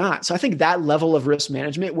where they're not. So I think that level of risk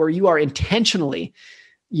management where you are intentionally,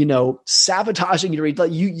 sabotaging your,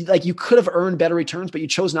 you could have earned better returns, but you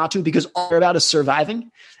chose not to because all you're about is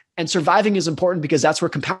surviving. And surviving is important because that's where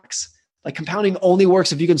compounding only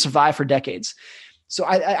works if you can survive for decades. So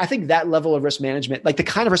I think that level of risk management, like the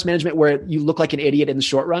kind of risk management where you look like an idiot in the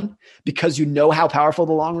short run because you know how powerful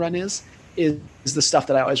the long run is the stuff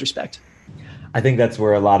that I always respect. I think that's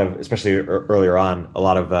where a lot of, especially earlier on, a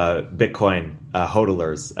lot of Bitcoin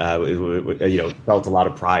hodlers, felt a lot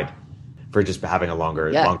of pride for just having a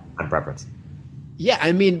longer time preference. Yeah,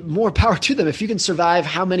 I mean, more power to them. If you can survive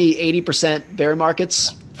how many 80% bear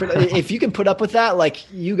markets, if you can put up with that, like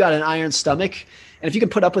you got an iron stomach. And if you can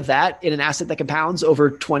put up with that in an asset that compounds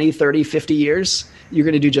over 20, 30, 50 years, you're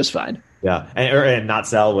going to do just fine. Yeah, and not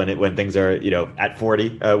sell when things are at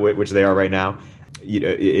 40, which they are right now.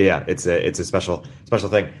 It's a special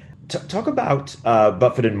thing. Talk about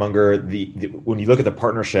Buffett and Munger. When you look at the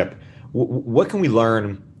partnership, what can we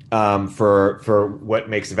learn for what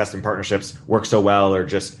makes investment partnerships work so well, or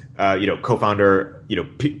just co-founder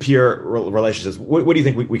peer relationships? What do you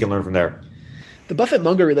think we can learn from there? The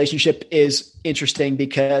Buffett-Munger relationship is interesting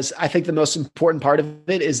because I think the most important part of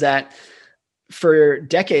it is that for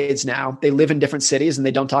decades now, they live in different cities and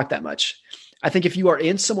they don't talk that much. I think if you are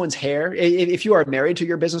in someone's hair, if you are married to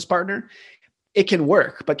your business partner, it can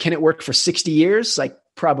work, but can it work for 60 years? Like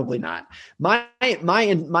probably not. My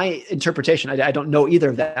interpretation, I don't know either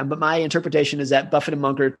of them, but my interpretation is that Buffett and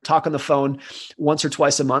Munger talk on the phone once or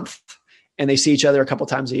twice a month and they see each other a couple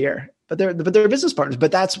times a year, but they're business partners,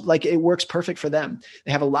 but that's like, it works perfect for them.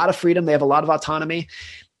 They have a lot of freedom. They have a lot of autonomy.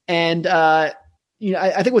 And, I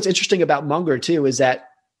think what's interesting about Munger too, is that,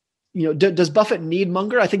 does Buffett need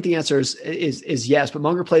Munger? I think the answer is yes, but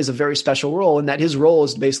Munger plays a very special role in that his role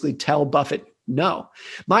is to basically tell Buffett No.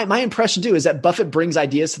 My impression too is that Buffett brings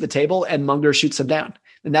ideas to the table and Munger shoots them down.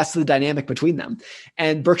 And that's the dynamic between them.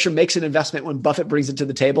 And Berkshire makes an investment when Buffett brings it to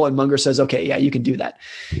the table and Munger says, okay, yeah, you can do that.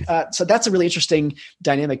 So that's a really interesting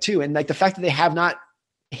dynamic too. And like the fact that they have not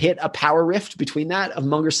hit a power rift between that of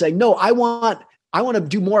Munger saying, no, I want to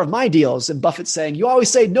do more of my deals. And Buffett saying, you always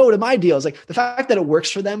say no to my deals. Like the fact that it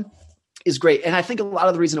works for them is great. And I think a lot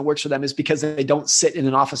of the reason it works for them is because they don't sit in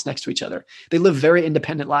an office next to each other. They live very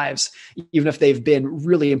independent lives, even if they've been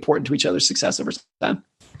really important to each other's success over time.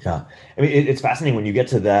 Yeah. I mean, it's fascinating when you get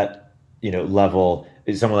to that, level,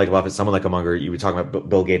 someone like Buffett, someone like a Munger, you were talking about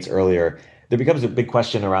Bill Gates earlier, there becomes a big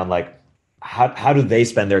question around like, how do they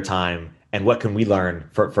spend their time and what can we learn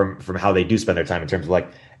from how they do spend their time in terms of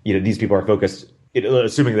like, these people are focused,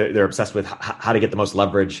 assuming that they're obsessed with how to get the most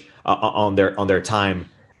leverage on their time.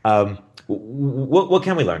 What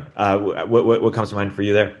can we learn? What comes to mind for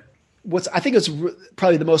you there? I think it's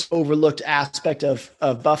probably the most overlooked aspect of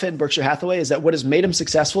Buffett and Berkshire Hathaway is that what has made him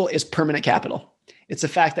successful is permanent capital. It's the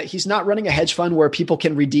fact that he's not running a hedge fund where people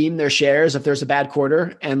can redeem their shares if there's a bad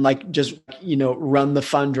quarter and like just, run the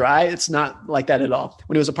fund dry. It's not like that at all.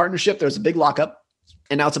 When it was a partnership, there was a big lockup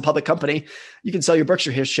and now it's a public company. You can sell your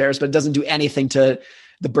Berkshire shares, but it doesn't do anything to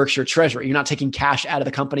the Berkshire treasury. You're not taking cash out of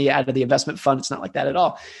the company, out of the investment fund. It's not like that at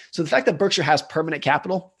all. So the fact that Berkshire has permanent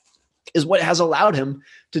capital is what has allowed him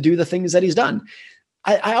to do the things that he's done.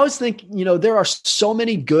 I always think, there are so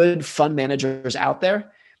many good fund managers out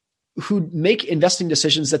there who make investing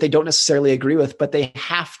decisions that they don't necessarily agree with, but they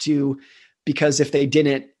have to, because if they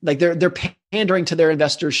didn't, like they're pandering to their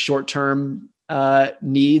investors' short-term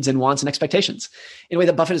needs and wants and expectations in a way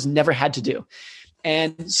that Buffett has never had to do.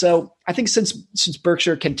 And so I think since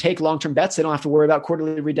Berkshire can take long-term bets, they don't have to worry about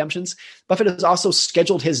quarterly redemptions. Buffett has also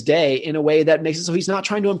scheduled his day in a way that makes it so he's not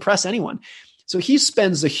trying to impress anyone. So he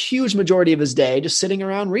spends the huge majority of his day just sitting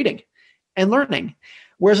around reading and learning.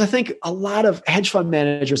 Whereas I think a lot of hedge fund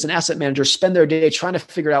managers and asset managers spend their day trying to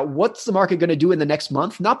figure out what's the market going to do in the next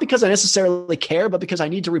month, not because I necessarily care, but because I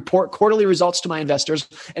need to report quarterly results to my investors.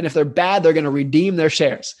 And if they're bad, they're going to redeem their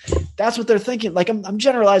shares. That's what they're thinking. Like I'm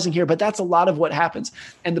generalizing here, but that's a lot of what happens.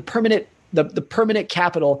 And the permanent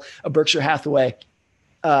capital of Berkshire Hathaway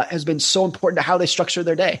has been so important to how they structure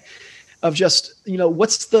their day of just,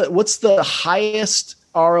 what's the highest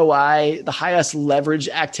ROI, the highest leverage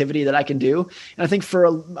activity that I can do. And I think for a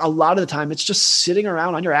lot of the time, it's just sitting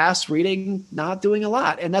around on your ass, reading, not doing a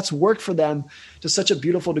lot. And that's worked for them to such a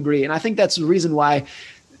beautiful degree. And I think that's the reason why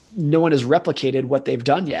no one has replicated what they've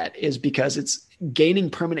done yet, is because it's gaining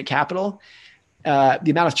permanent capital.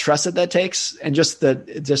 The amount of trust that takes and just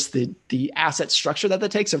the asset structure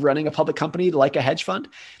that takes of running a public company like a hedge fund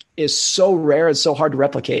is so rare and so hard to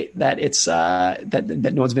replicate that it's that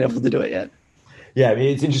no one's been able to do it yet. Yeah, I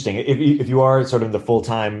mean, it's interesting. If you are sort of the full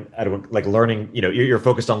time like learning, you're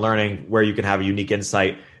focused on learning where you can have a unique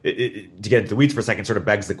insight. To get into the weeds for a second, sort of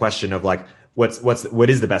begs the question of like, what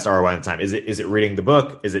is the best ROI in time? Is it reading the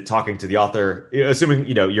book? Is it talking to the author? Assuming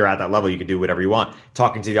you're at that level, you can do whatever you want.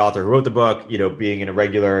 Talking to the author who wrote the book, being in a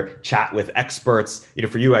regular chat with experts.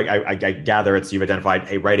 For you, I gather you've identified,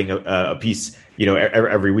 hey, writing a piece,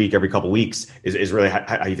 every week, every couple of weeks is really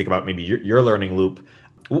how you think about maybe your learning loop.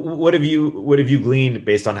 What have you gleaned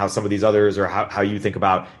based on how some of these others or how you think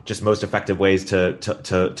about just most effective ways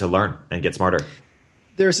to learn and get smarter?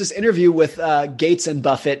 There's this interview with Gates and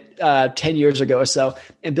Buffett 10 years ago or so.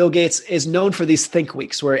 And Bill Gates is known for these think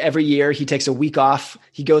weeks where every year he takes a week off.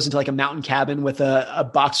 He goes into like a mountain cabin with a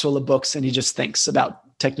box full of books and he just thinks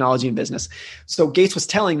about technology and business. So Gates was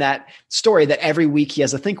telling that story that every week he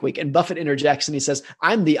has a think week. And Buffett interjects and he says,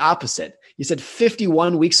 I'm the opposite. He said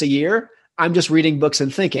 51 weeks a year, I'm just reading books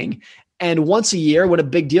and thinking. And once a year, when a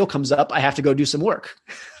big deal comes up, I have to go do some work.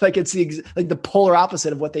 Like it's the polar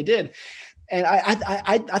opposite of what they did. And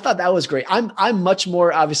I thought that was great. I'm much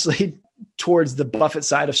more obviously towards the Buffett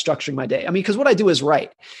side of structuring my day. I mean, because what I do is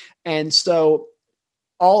write. And so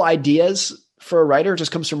all ideas for a writer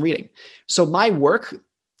just comes from reading. So my work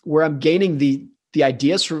where I'm gaining the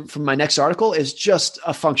ideas from my next article is just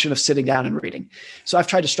a function of sitting down and reading. So I've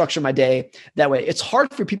tried to structure my day that way. It's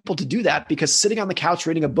hard for people to do that because sitting on the couch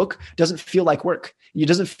reading a book doesn't feel like work. It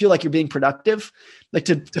doesn't feel like you're being productive. Like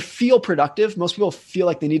to feel productive, most people feel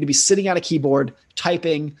like they need to be sitting at a keyboard,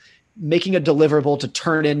 typing, making a deliverable to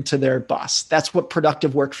turn into their boss. That's what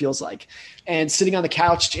productive work feels like. And sitting on the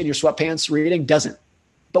couch in your sweatpants reading doesn't.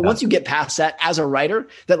 But once you get past that as a writer,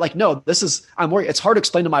 that like, no, I'm working. It's hard to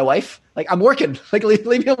explain to my wife. Like I'm working, like leave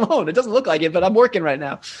me alone. It doesn't look like it, but I'm working right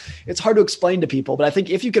now. It's hard to explain to people. But I think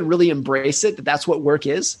if you can really embrace it, that's what work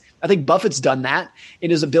is. I think Buffett's done that in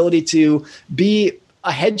his ability to be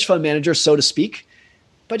a hedge fund manager, so to speak,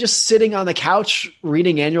 by just sitting on the couch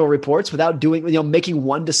reading annual reports without doing, making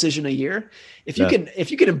one decision a year. If you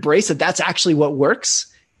can embrace that, that's actually what works,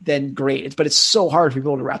 then great. But it's so hard for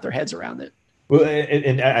people to wrap their heads around it. Well,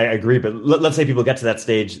 and I agree, but let's say people get to that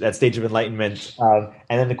stage of enlightenment, and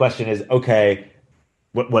then the question is, okay,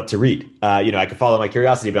 what to read? I could follow my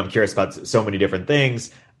curiosity, but I'm curious about so many different things.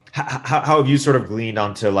 How have you sort of gleaned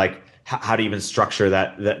onto like how to even structure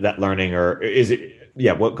that learning, or is it?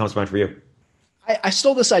 Yeah, what comes to mind for you? I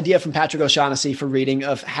stole this idea from Patrick O'Shaughnessy for reading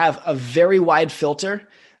of have a very wide filter,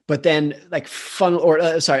 but then like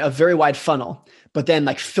a very wide funnel, but then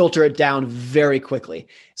like filter it down very quickly.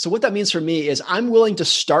 So what that means for me is I'm willing to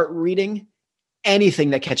start reading anything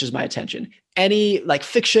that catches my attention, any like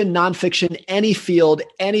fiction, nonfiction, any field,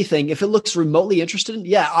 anything. If it looks remotely interesting,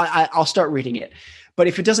 I'll start reading it. But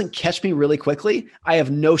if it doesn't catch me really quickly, I have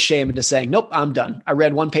no shame into saying, nope, I'm done. I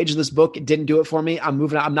read one page of this book. It didn't do it for me. I'm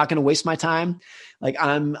moving on. I'm not going to waste my time. Like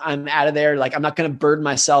I'm out of there. Like I'm not going to burden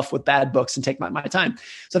myself with bad books and take my time.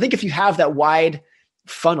 So I think if you have that wide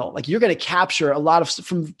funnel, like you're going to capture a lot of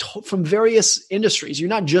from various industries. You're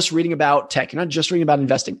not just reading about tech. You're not just reading about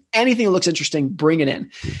investing. Anything that looks interesting, bring it in.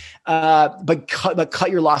 But cut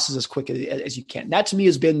your losses as quick as you can. That to me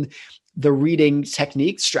has been the reading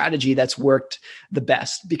technique strategy that's worked the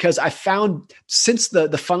best, because I found since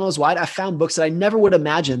the funnel is wide, I found books that I never would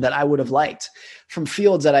imagine that I would have liked from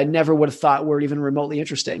fields that I never would have thought were even remotely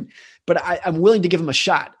interesting, but I'm willing to give them a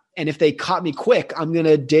shot. And if they caught me quick, I'm going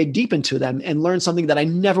to dig deep into them and learn something that I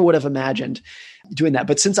never would have imagined doing that.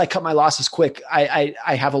 But since I cut my losses quick, I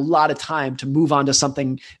have a lot of time to move on to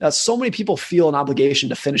something. So many people feel an obligation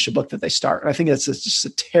to finish a book that they start. And I think that's just a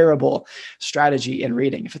terrible strategy in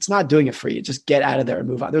reading. If it's not doing it for you, just get out of there and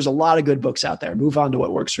move on. There's a lot of good books out there. Move on to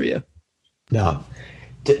what works for you. No.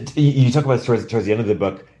 You talk about towards the end of the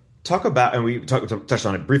book, talk about, and we touched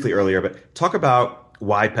on it briefly earlier, but talk about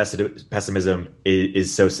why pessimism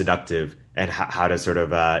is so seductive and how to sort of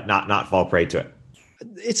not fall prey to it.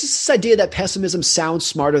 It's this idea that pessimism sounds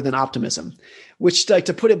smarter than optimism, which, like,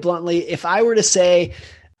 to put it bluntly, if I were to say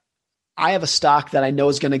I have a stock that I know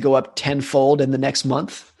is going to go up tenfold in the next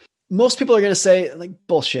month, most people are going to say, like,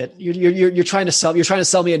 bullshit. You're trying to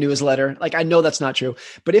sell me a newsletter. Like, I know that's not true.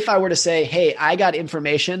 But if I were to say, hey, I got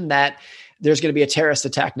information that there's going to be a terrorist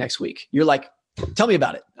attack next week, you're like, tell me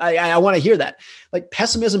about it. I want to hear that. Like,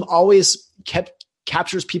 pessimism always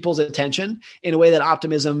captures people's attention in a way that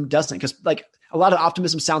optimism doesn't. Because like a lot of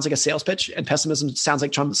optimism sounds like a sales pitch, and pessimism sounds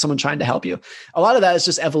like someone trying to help you. A lot of that is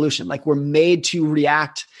just evolution. Like, we're made to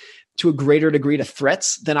react to a greater degree to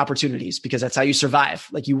threats than opportunities, because that's how you survive.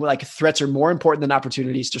 Like threats are more important than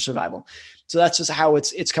opportunities to survival. So that's just how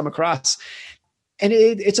it's come across. And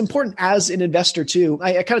it's important as an investor too.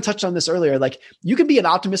 I kind of touched on this earlier. Like, you can be an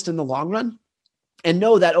optimist in the long run and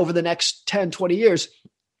know that over the next 10, 20 years,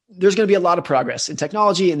 there's going to be a lot of progress in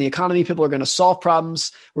technology and the economy. People are going to solve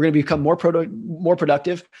problems. We're going to become more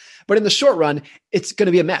productive. But in the short run, it's going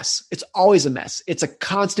to be a mess. It's always a mess. It's a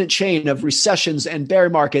constant chain of recessions and bear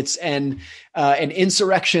markets and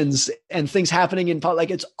insurrections and things happening in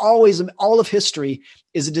like, it's always, all of history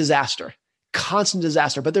is a disaster, constant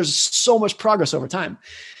disaster. But there's so much progress over time.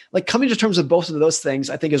 Like, coming to terms with both of those things,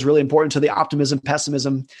 I think, is really important to the optimism,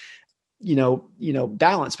 pessimism,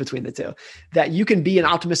 balance between the two, that you can be an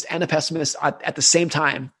optimist and a pessimist at the same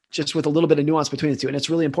time, just with a little bit of nuance between the two. And it's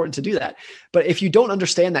really important to do that. But if you don't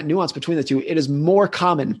understand that nuance between the two, it is more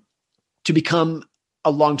common to become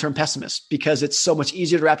a long-term pessimist, because it's so much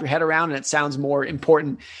easier to wrap your head around and it sounds more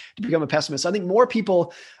important to become a pessimist. So I think more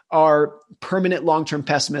people are permanent long-term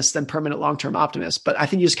pessimists than permanent long-term optimists. But I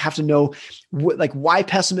think you just have to know why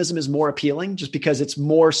pessimism is more appealing, just because it's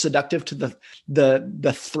more seductive to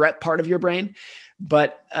the threat part of your brain.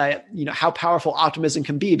 But how powerful optimism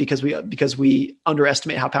can be, because we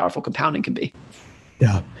underestimate how powerful compounding can be.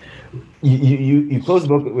 Yeah. You close the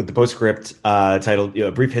book with the postscript titled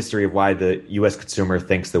 "A Brief History of Why the U.S. Consumer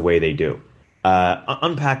Thinks the Way They Do."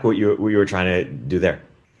 Unpack what you were trying to do there.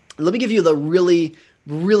 Let me give you the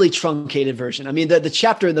really truncated version. I mean, the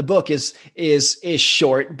chapter in the book is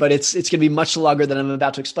short, but it's going to be much longer than I'm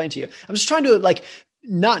about to explain to you. I'm just trying to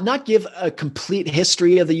not give a complete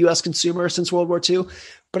history of the U.S. consumer since World War II,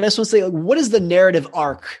 but I just want to say, what is the narrative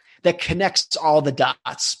arc that connects all the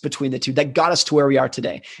dots between the two that got us to where we are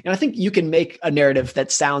today? And I think you can make a narrative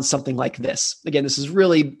that sounds something like this. Again, this is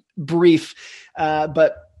really brief,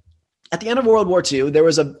 but at the end of World War II, there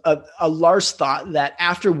was a large thought that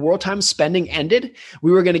after wartime spending ended,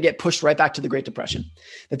 we were going to get pushed right back to the Great Depression.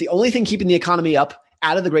 That the only thing keeping the economy up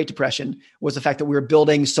out of the Great Depression was the fact that we were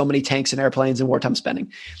building so many tanks and airplanes and wartime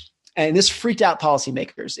spending. And this freaked out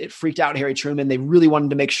policymakers. It freaked out Harry Truman. They really wanted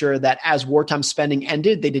to make sure that as wartime spending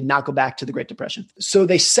ended, they did not go back to the Great Depression. So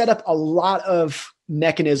they set up a lot of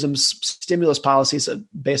mechanisms, stimulus policies,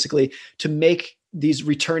 basically, to make these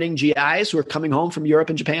returning GIs who are coming home from Europe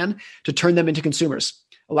and Japan, to turn them into consumers.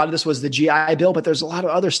 A lot of this was the GI Bill, but there's a lot of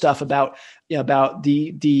other stuff about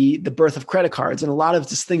the birth of credit cards and a lot of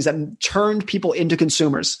just things that turned people into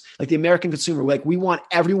consumers, like the American consumer. Like, we want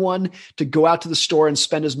everyone to go out to the store and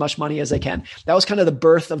spend as much money as they can. That was kind of the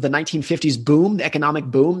birth of the 1950s boom, the economic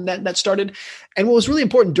boom that started. And what was really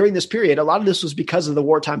important during this period, a lot of this was because of the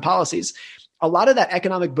wartime policies. A lot of that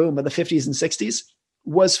economic boom of the 50s and 60s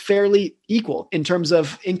was fairly equal in terms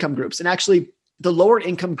of income groups. And actually, the lower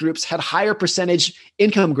income groups had higher percentage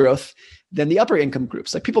income growth than the upper income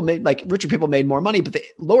groups. Richer people made more money, but the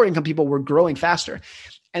lower income people were growing faster.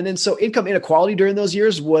 And then so income inequality during those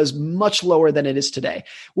years was much lower than it is today,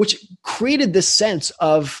 which created this sense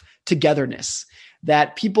of togetherness,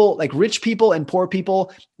 that people, like rich people and poor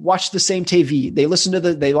people, watch the same TV. They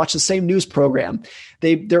they watch the same news program.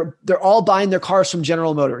 They're all buying their cars from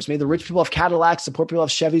General Motors. Maybe the rich people have Cadillacs, the poor people have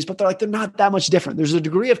Chevys, but they're not that much different. There's a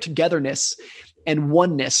degree of togetherness and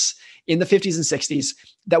oneness in the 50s and 60s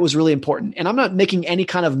that was really important. And I'm not making any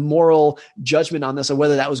kind of moral judgment on this or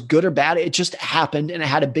whether that was good or bad. It just happened, and it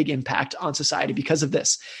had a big impact on society because of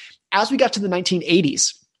this. As we got to the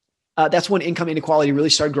 1980s, that's when income inequality really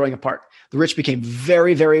started growing apart. The rich became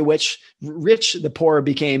very, very rich. The poor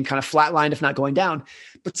became kind of flatlined, if not going down.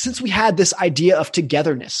 But since we had this idea of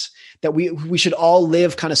togetherness, that we should all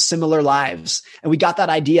live kind of similar lives, and we got that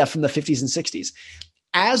idea from the 50s and 60s,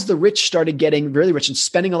 as the rich started getting really rich and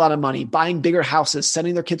spending a lot of money, buying bigger houses,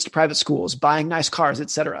 sending their kids to private schools, buying nice cars, et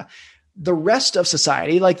cetera, the rest of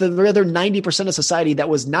society, like the other 90% of society that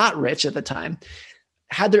was not rich at the time,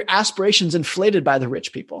 had their aspirations inflated by the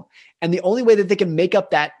rich people. And the only way that they can make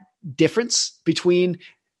up that difference between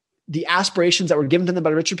the aspirations that were given to them by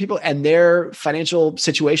the richer people and their financial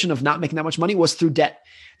situation of not making that much money was through debt.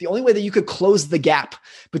 The only way that you could close the gap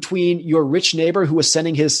between your rich neighbor who was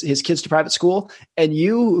sending his kids to private school and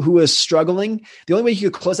you who was struggling, the only way you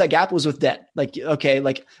could close that gap was with debt. Like, okay,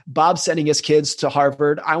 like Bob's sending his kids to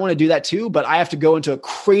Harvard. I want to do that too, but I have to go into a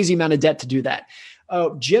crazy amount of debt to do that.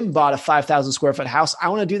 Oh, Jim bought a 5,000 square foot house. I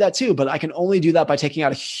want to do that too, but I can only do that by taking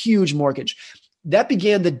out a huge mortgage. That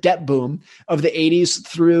began the debt boom of the 80s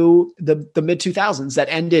through the mid 2000s that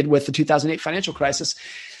ended with the 2008 financial crisis.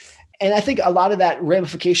 And I think a lot of that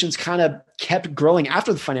ramifications kind of kept growing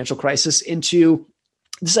after the financial crisis into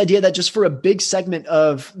this idea that just for a big segment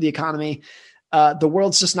of the economy, the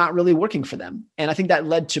world's just not really working for them. And I think that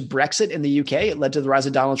led to Brexit in the UK. It led to the rise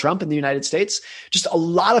of Donald Trump in the United States. Just a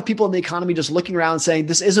lot of people in the economy just looking around and saying,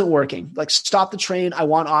 this isn't working. Like, stop the train. I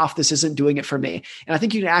want off. This isn't doing it for me. And I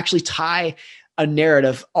think you can actually tie a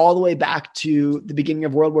narrative all the way back to the beginning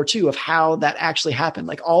of World War II of how that actually happened.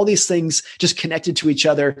 Like, all these things just connected to each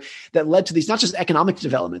other that led to these, not just economic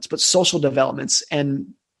developments, but social developments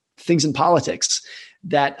and things in politics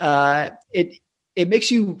that it makes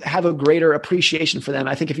you have a greater appreciation for them.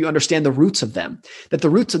 I think if you understand the roots of them, that the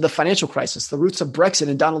roots of the financial crisis, the roots of Brexit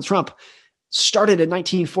and Donald Trump started in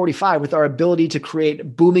 1945 with our ability to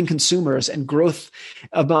create booming consumers and growth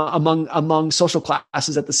among social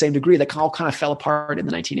classes at the same degree that all kind of fell apart in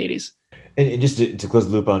the 1980s. And just to close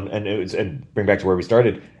the loop on and bring back to where we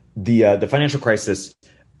started, the financial crisis.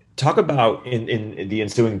 Talk about in the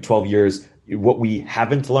ensuing 12 years what we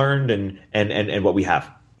haven't learned and what we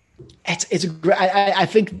have. It's a great. I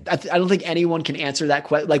don't think anyone can answer that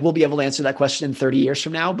question. Like, we'll be able to answer that question in 30 years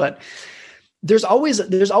from now, but there's always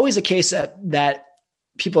a case that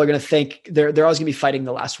people are going to think they're always going to be fighting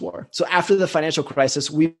the last war. So after the financial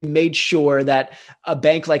crisis, we made sure that a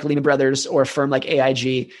bank like Lehman Brothers or a firm like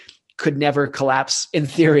AIG could never collapse, in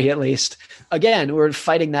theory, at least. Again, we're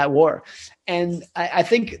fighting that war. And I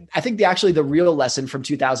think the real lesson from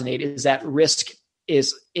 2008 is that risk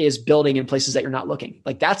is building in places that you're not looking.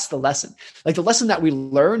 Like, that's the lesson. Like, the lesson that we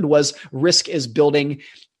learned was risk is building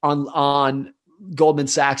on Goldman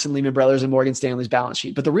Sachs and Lehman Brothers and Morgan Stanley's balance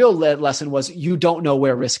sheet. But the real lesson was you don't know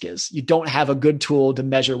where risk is. You don't have a good tool to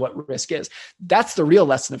measure what risk is. That's the real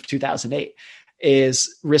lesson of 2008.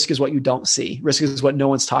 Is risk is what you don't see. Risk is what no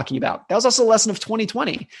one's talking about. That was also the lesson of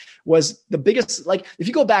 2020 was the biggest, like, if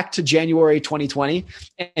you go back to January 2020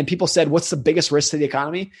 and people said, what's the biggest risk to the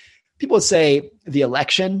economy? People would say the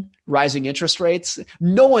election, rising interest rates.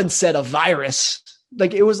 No one said a virus.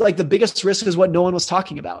 Like, it was like the biggest risk is what no one was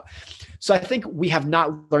talking about. So I think we have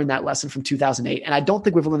not learned that lesson from 2008. And I don't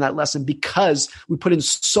think we've learned that lesson because we put in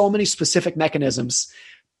so many specific mechanisms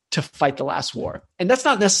to fight the last war. And that's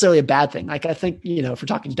not necessarily a bad thing. Like I think, if we're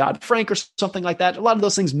talking Dodd-Frank or something like that, a lot of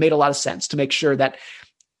those things made a lot of sense to make sure that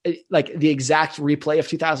like the exact replay of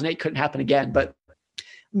 2008 couldn't happen again. But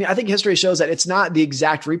I think history shows that it's not the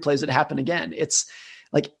exact replays that happen again. It's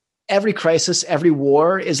like every crisis, every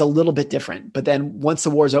war is a little bit different. But then once the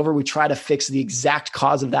war is over, we try to fix the exact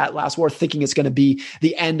cause of that last war, thinking it's going to be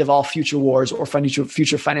the end of all future wars or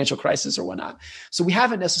future financial crisis or whatnot. So we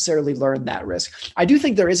haven't necessarily learned that risk. I do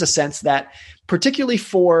think there is a sense that, particularly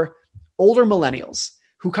for older millennials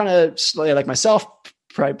who kind of like myself,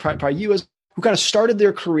 probably you, who kind of started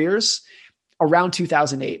their careers around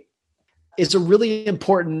 2008, is a really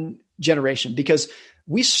important generation because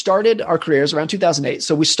we started our careers around 2008.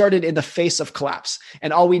 So we started in the face of collapse.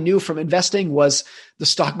 And all we knew from investing was the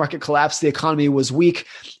stock market collapsed, the economy was weak.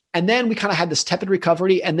 And then we kind of had this tepid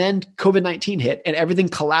recovery. And then COVID-19 hit and everything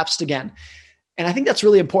collapsed again. And I think that's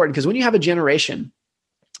really important because when you have a generation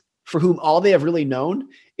for whom all they have really known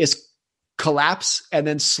is collapse and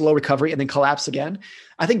then slow recovery and then collapse again,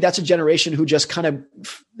 I think that's a generation who just kind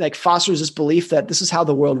of like fosters this belief that this is how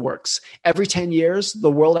the world works. Every 10 years, the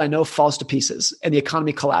world I know falls to pieces and the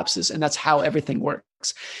economy collapses. And that's how everything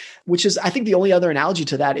works, which is, I think the only other analogy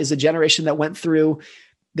to that is a generation that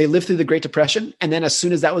they lived through the Great Depression. And then as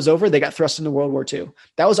soon as that was over, they got thrust into World War II.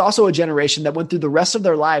 That was also a generation that went through the rest of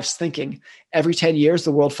their lives thinking every 10 years,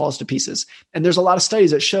 the world falls to pieces. And there's a lot of studies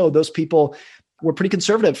that show those people were pretty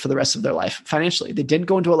conservative for the rest of their life financially. They didn't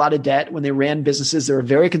go into a lot of debt when they ran businesses. They were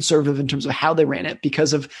very conservative in terms of how they ran it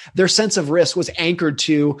because of their sense of risk was anchored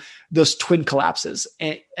to those twin collapses.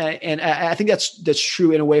 And I think that's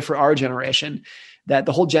true in a way for our generation, that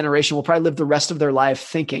the whole generation will probably live the rest of their life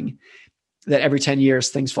thinking that every 10 years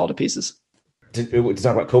things fall to pieces. To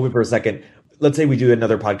talk about COVID for a second, let's say we do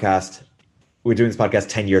another podcast. We're doing this podcast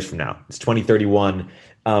 10 years from now. It's 2031.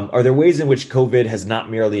 Are there ways in which COVID has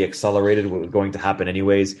not merely accelerated what was going to happen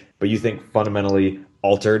anyways, but you think fundamentally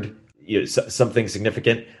altered something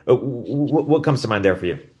significant? What comes to mind there for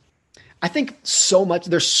you? I think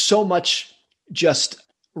there's so much just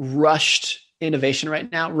rushed innovation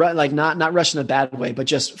right now, like not rushed in a bad way, but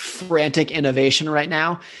just frantic innovation right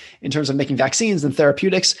now in terms of making vaccines and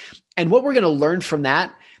therapeutics. And what we're going to learn from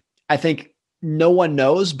that, I think, no one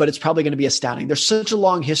knows, but it's probably going to be astounding. There's such a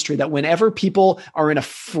long history that whenever people are in a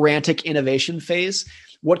frantic innovation phase,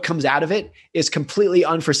 what comes out of it is completely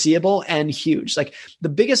unforeseeable and huge. Like the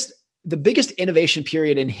biggest innovation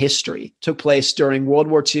period in history took place during World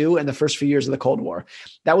War II and the first few years of the Cold War.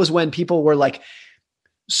 That was when people were like,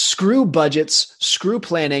 screw budgets, screw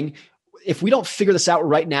planning. If we don't figure this out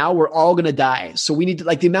right now, we're all going to die. So we need to,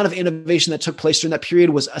 like, the amount of innovation that took place during that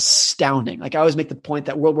period was astounding. Like I always make the point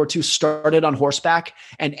that World War II started on horseback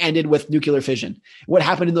and ended with nuclear fission. What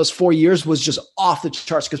happened in those 4 years was just off the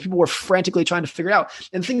charts because people were frantically trying to figure it out.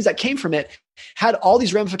 And things that came from it had all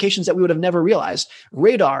these ramifications that we would have never realized.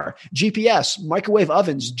 Radar, GPS, microwave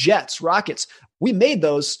ovens, jets, rockets. We made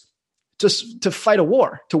those to fight a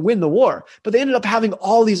war, to win the war. But they ended up having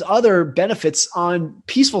all these other benefits on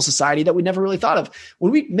peaceful society that we never really thought of.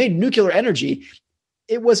 When we made nuclear energy,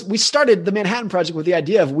 we started the Manhattan Project with the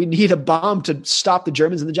idea of we need a bomb to stop the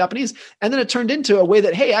Germans and the Japanese. And then it turned into a way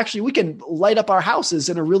that, hey, actually we can light up our houses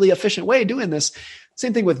in a really efficient way doing this.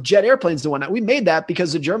 Same thing with jet airplanes and whatnot. We made that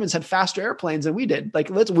because the Germans had faster airplanes than we did.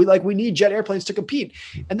 We need jet airplanes to compete.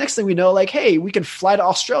 And next thing we know, like, hey, we can fly to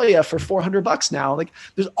Australia for $400 now. Like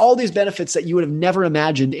there's all these benefits that you would have never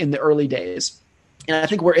imagined in the early days. And I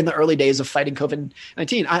think we're in the early days of fighting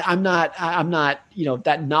COVID-19. I'm not,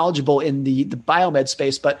 that knowledgeable in the biomed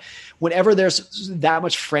space, but whenever there's that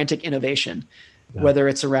much frantic innovation, whether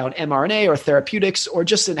it's around mRNA or therapeutics or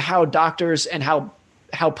just in how doctors and how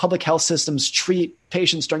public health systems treat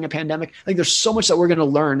patients during a pandemic. I think there's so much that we're going to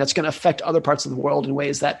learn that's going to affect other parts of the world in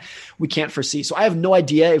ways that we can't foresee. So I have no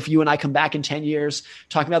idea if you and I come back in 10 years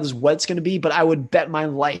talking about this, what it's going to be, but I would bet my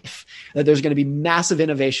life that there's going to be massive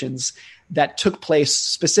innovations that took place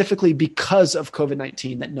specifically because of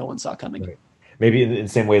COVID-19 that no one saw coming. Right. Maybe in the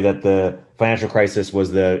same way that the financial crisis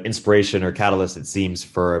was the inspiration or catalyst, it seems,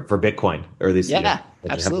 for Bitcoin, or at least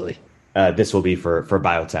absolutely. This will be for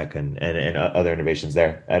biotech and other innovations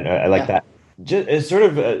there. And I like that. Just sort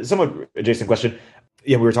of a somewhat adjacent question.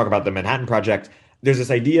 We were talking about the Manhattan Project. There's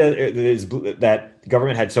this idea that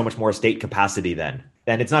government had so much more state capacity then.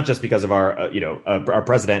 And it's not just because of our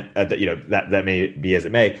president, that may be as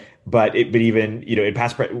it may, but even, in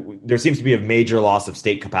past, there seems to be a major loss of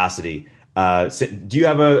state capacity. Do you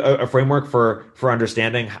have a framework for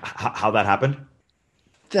understanding how that happened?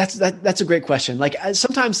 That's a great question. Like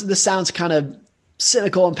sometimes this sounds kind of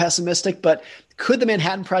cynical and pessimistic, but could the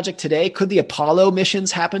Manhattan Project today, could the Apollo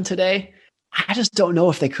missions happen today? I just don't know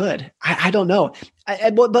if they could. I don't know.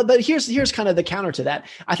 But here's kind of the counter to that.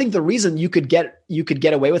 I think the reason you could get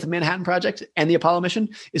away with the Manhattan Project and the Apollo mission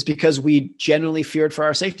is because we genuinely feared for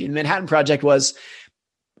our safety. And the Manhattan Project was,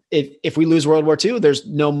 if we lose World War II, there's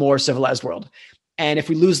no more civilized world. And if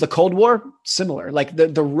we lose the Cold War, similar. Like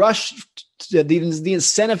the rush, the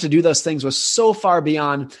incentive to do those things was so far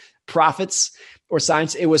beyond profits or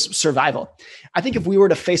science. It was survival. I think if we were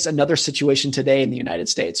to face another situation today in the United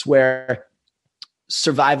States where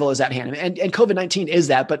survival is at hand, and COVID-19 is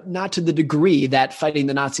that, but not to the degree that fighting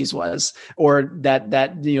the Nazis was, or that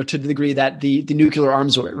to the degree that the nuclear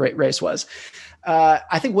arms race was.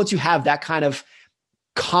 I think once you have that kind of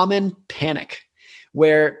common panic,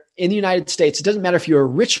 where in the United States, it doesn't matter if you're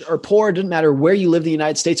rich or poor, it doesn't matter where you live in the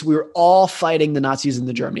United States, we were all fighting the Nazis and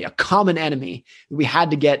the Germany, a common enemy that we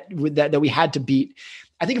had to that we had to beat.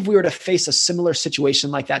 I think if we were to face a similar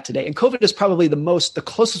situation like that today, and COVID is probably the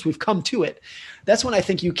closest we've come to it, that's when I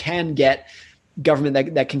think you can get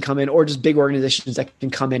government that can come in, or just big organizations that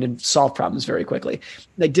can come in and solve problems very quickly.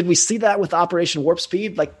 Like, did we see that with Operation Warp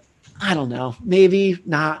Speed? Like, I don't know, maybe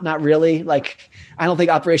not really. Like, I don't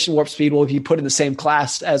think Operation Warp Speed will be put in the same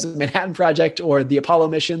class as the Manhattan Project or the Apollo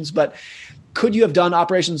missions, but could you have done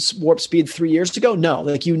Operation Warp Speed 3 years ago? No.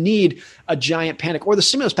 Like, you need a giant panic, or the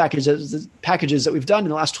stimulus packages that we've done in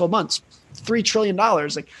the last 12 months, $3 trillion.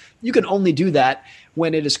 Like, you can only do that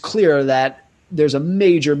when it is clear that there's a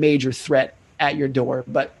major, major threat at your door.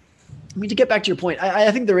 But I mean, to get back to your point,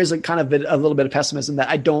 I think there is a little bit of pessimism that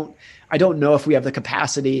I don't know if we have the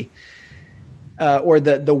capacity or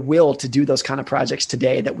the will to do those kind of projects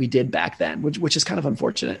today that we did back then, which is kind of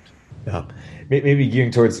unfortunate. Yeah. Maybe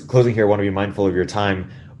gearing towards closing here, I want to be mindful of your time.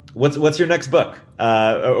 What's your next book?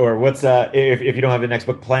 Or what's if you don't have a next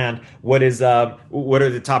book planned, what are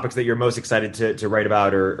the topics that you're most excited to write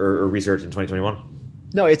about or research in 2021?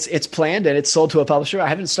 No, it's planned and it's sold to a publisher. I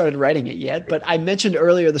haven't started writing it yet, but I mentioned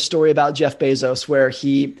earlier the story about Jeff Bezos, where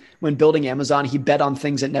when building Amazon, he bet on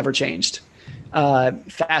things that never changed.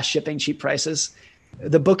 Fast shipping, cheap prices.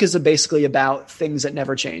 The book is basically about things that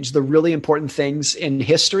never change, the really important things in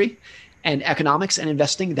history and economics and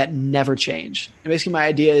investing that never change. And basically my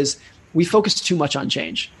idea is we focus too much on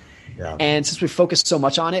change. Yeah. And since we focus so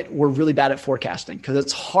much on it, we're really bad at forecasting because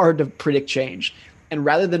it's hard to predict change. And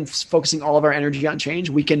rather than focusing all of our energy on change,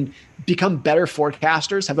 we can become better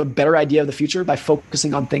forecasters, have a better idea of the future by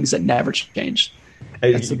focusing on things that never change.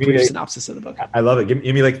 That's the brief synopsis of the book. I love it. Give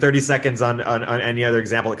me like 30 seconds on any other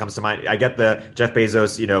example that comes to mind. I get the Jeff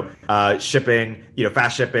Bezos, shipping,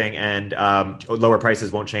 fast shipping and lower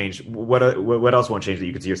prices won't change. What else won't change that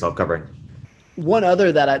you could see yourself covering? One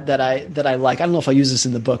other that I like, I don't know if I'll use this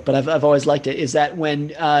in the book, but I've always liked it, is that when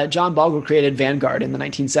John Bogle created Vanguard in the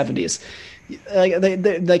 1970s,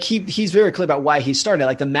 he's very clear about why he started.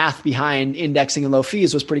 Like, the math behind indexing and low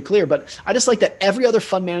fees was pretty clear. But I just like that every other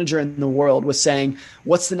fund manager in the world was saying,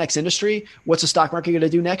 what's the next industry? What's the stock market going to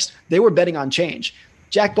do next? They were betting on change.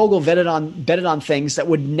 Jack Bogle betted on things that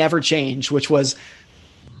would never change, which was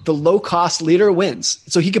the low-cost leader wins.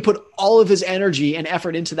 So he could put all of his energy and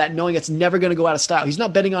effort into that, knowing it's never going to go out of style. He's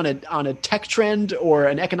not betting on a tech trend or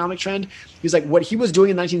an economic trend. He's like, what he was doing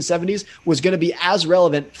in the 1970s was going to be as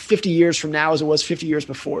relevant 50 years from now as it was 50 years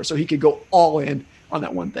before. So he could go all in on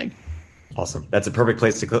that one thing. Awesome. That's a perfect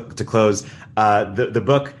place to close. The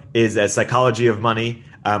book is A Psychology of Money.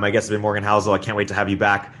 My guest has been Morgan Housel. I can't wait to have you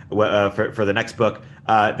back for the next book.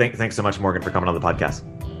 Thanks so much, Morgan, for coming on the podcast.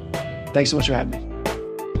 Thanks so much for having me.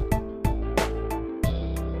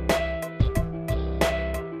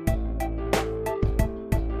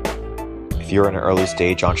 If you're an early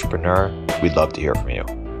stage entrepreneur, we'd love to hear from you.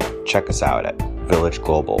 Check us out at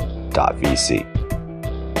villageglobal.vc.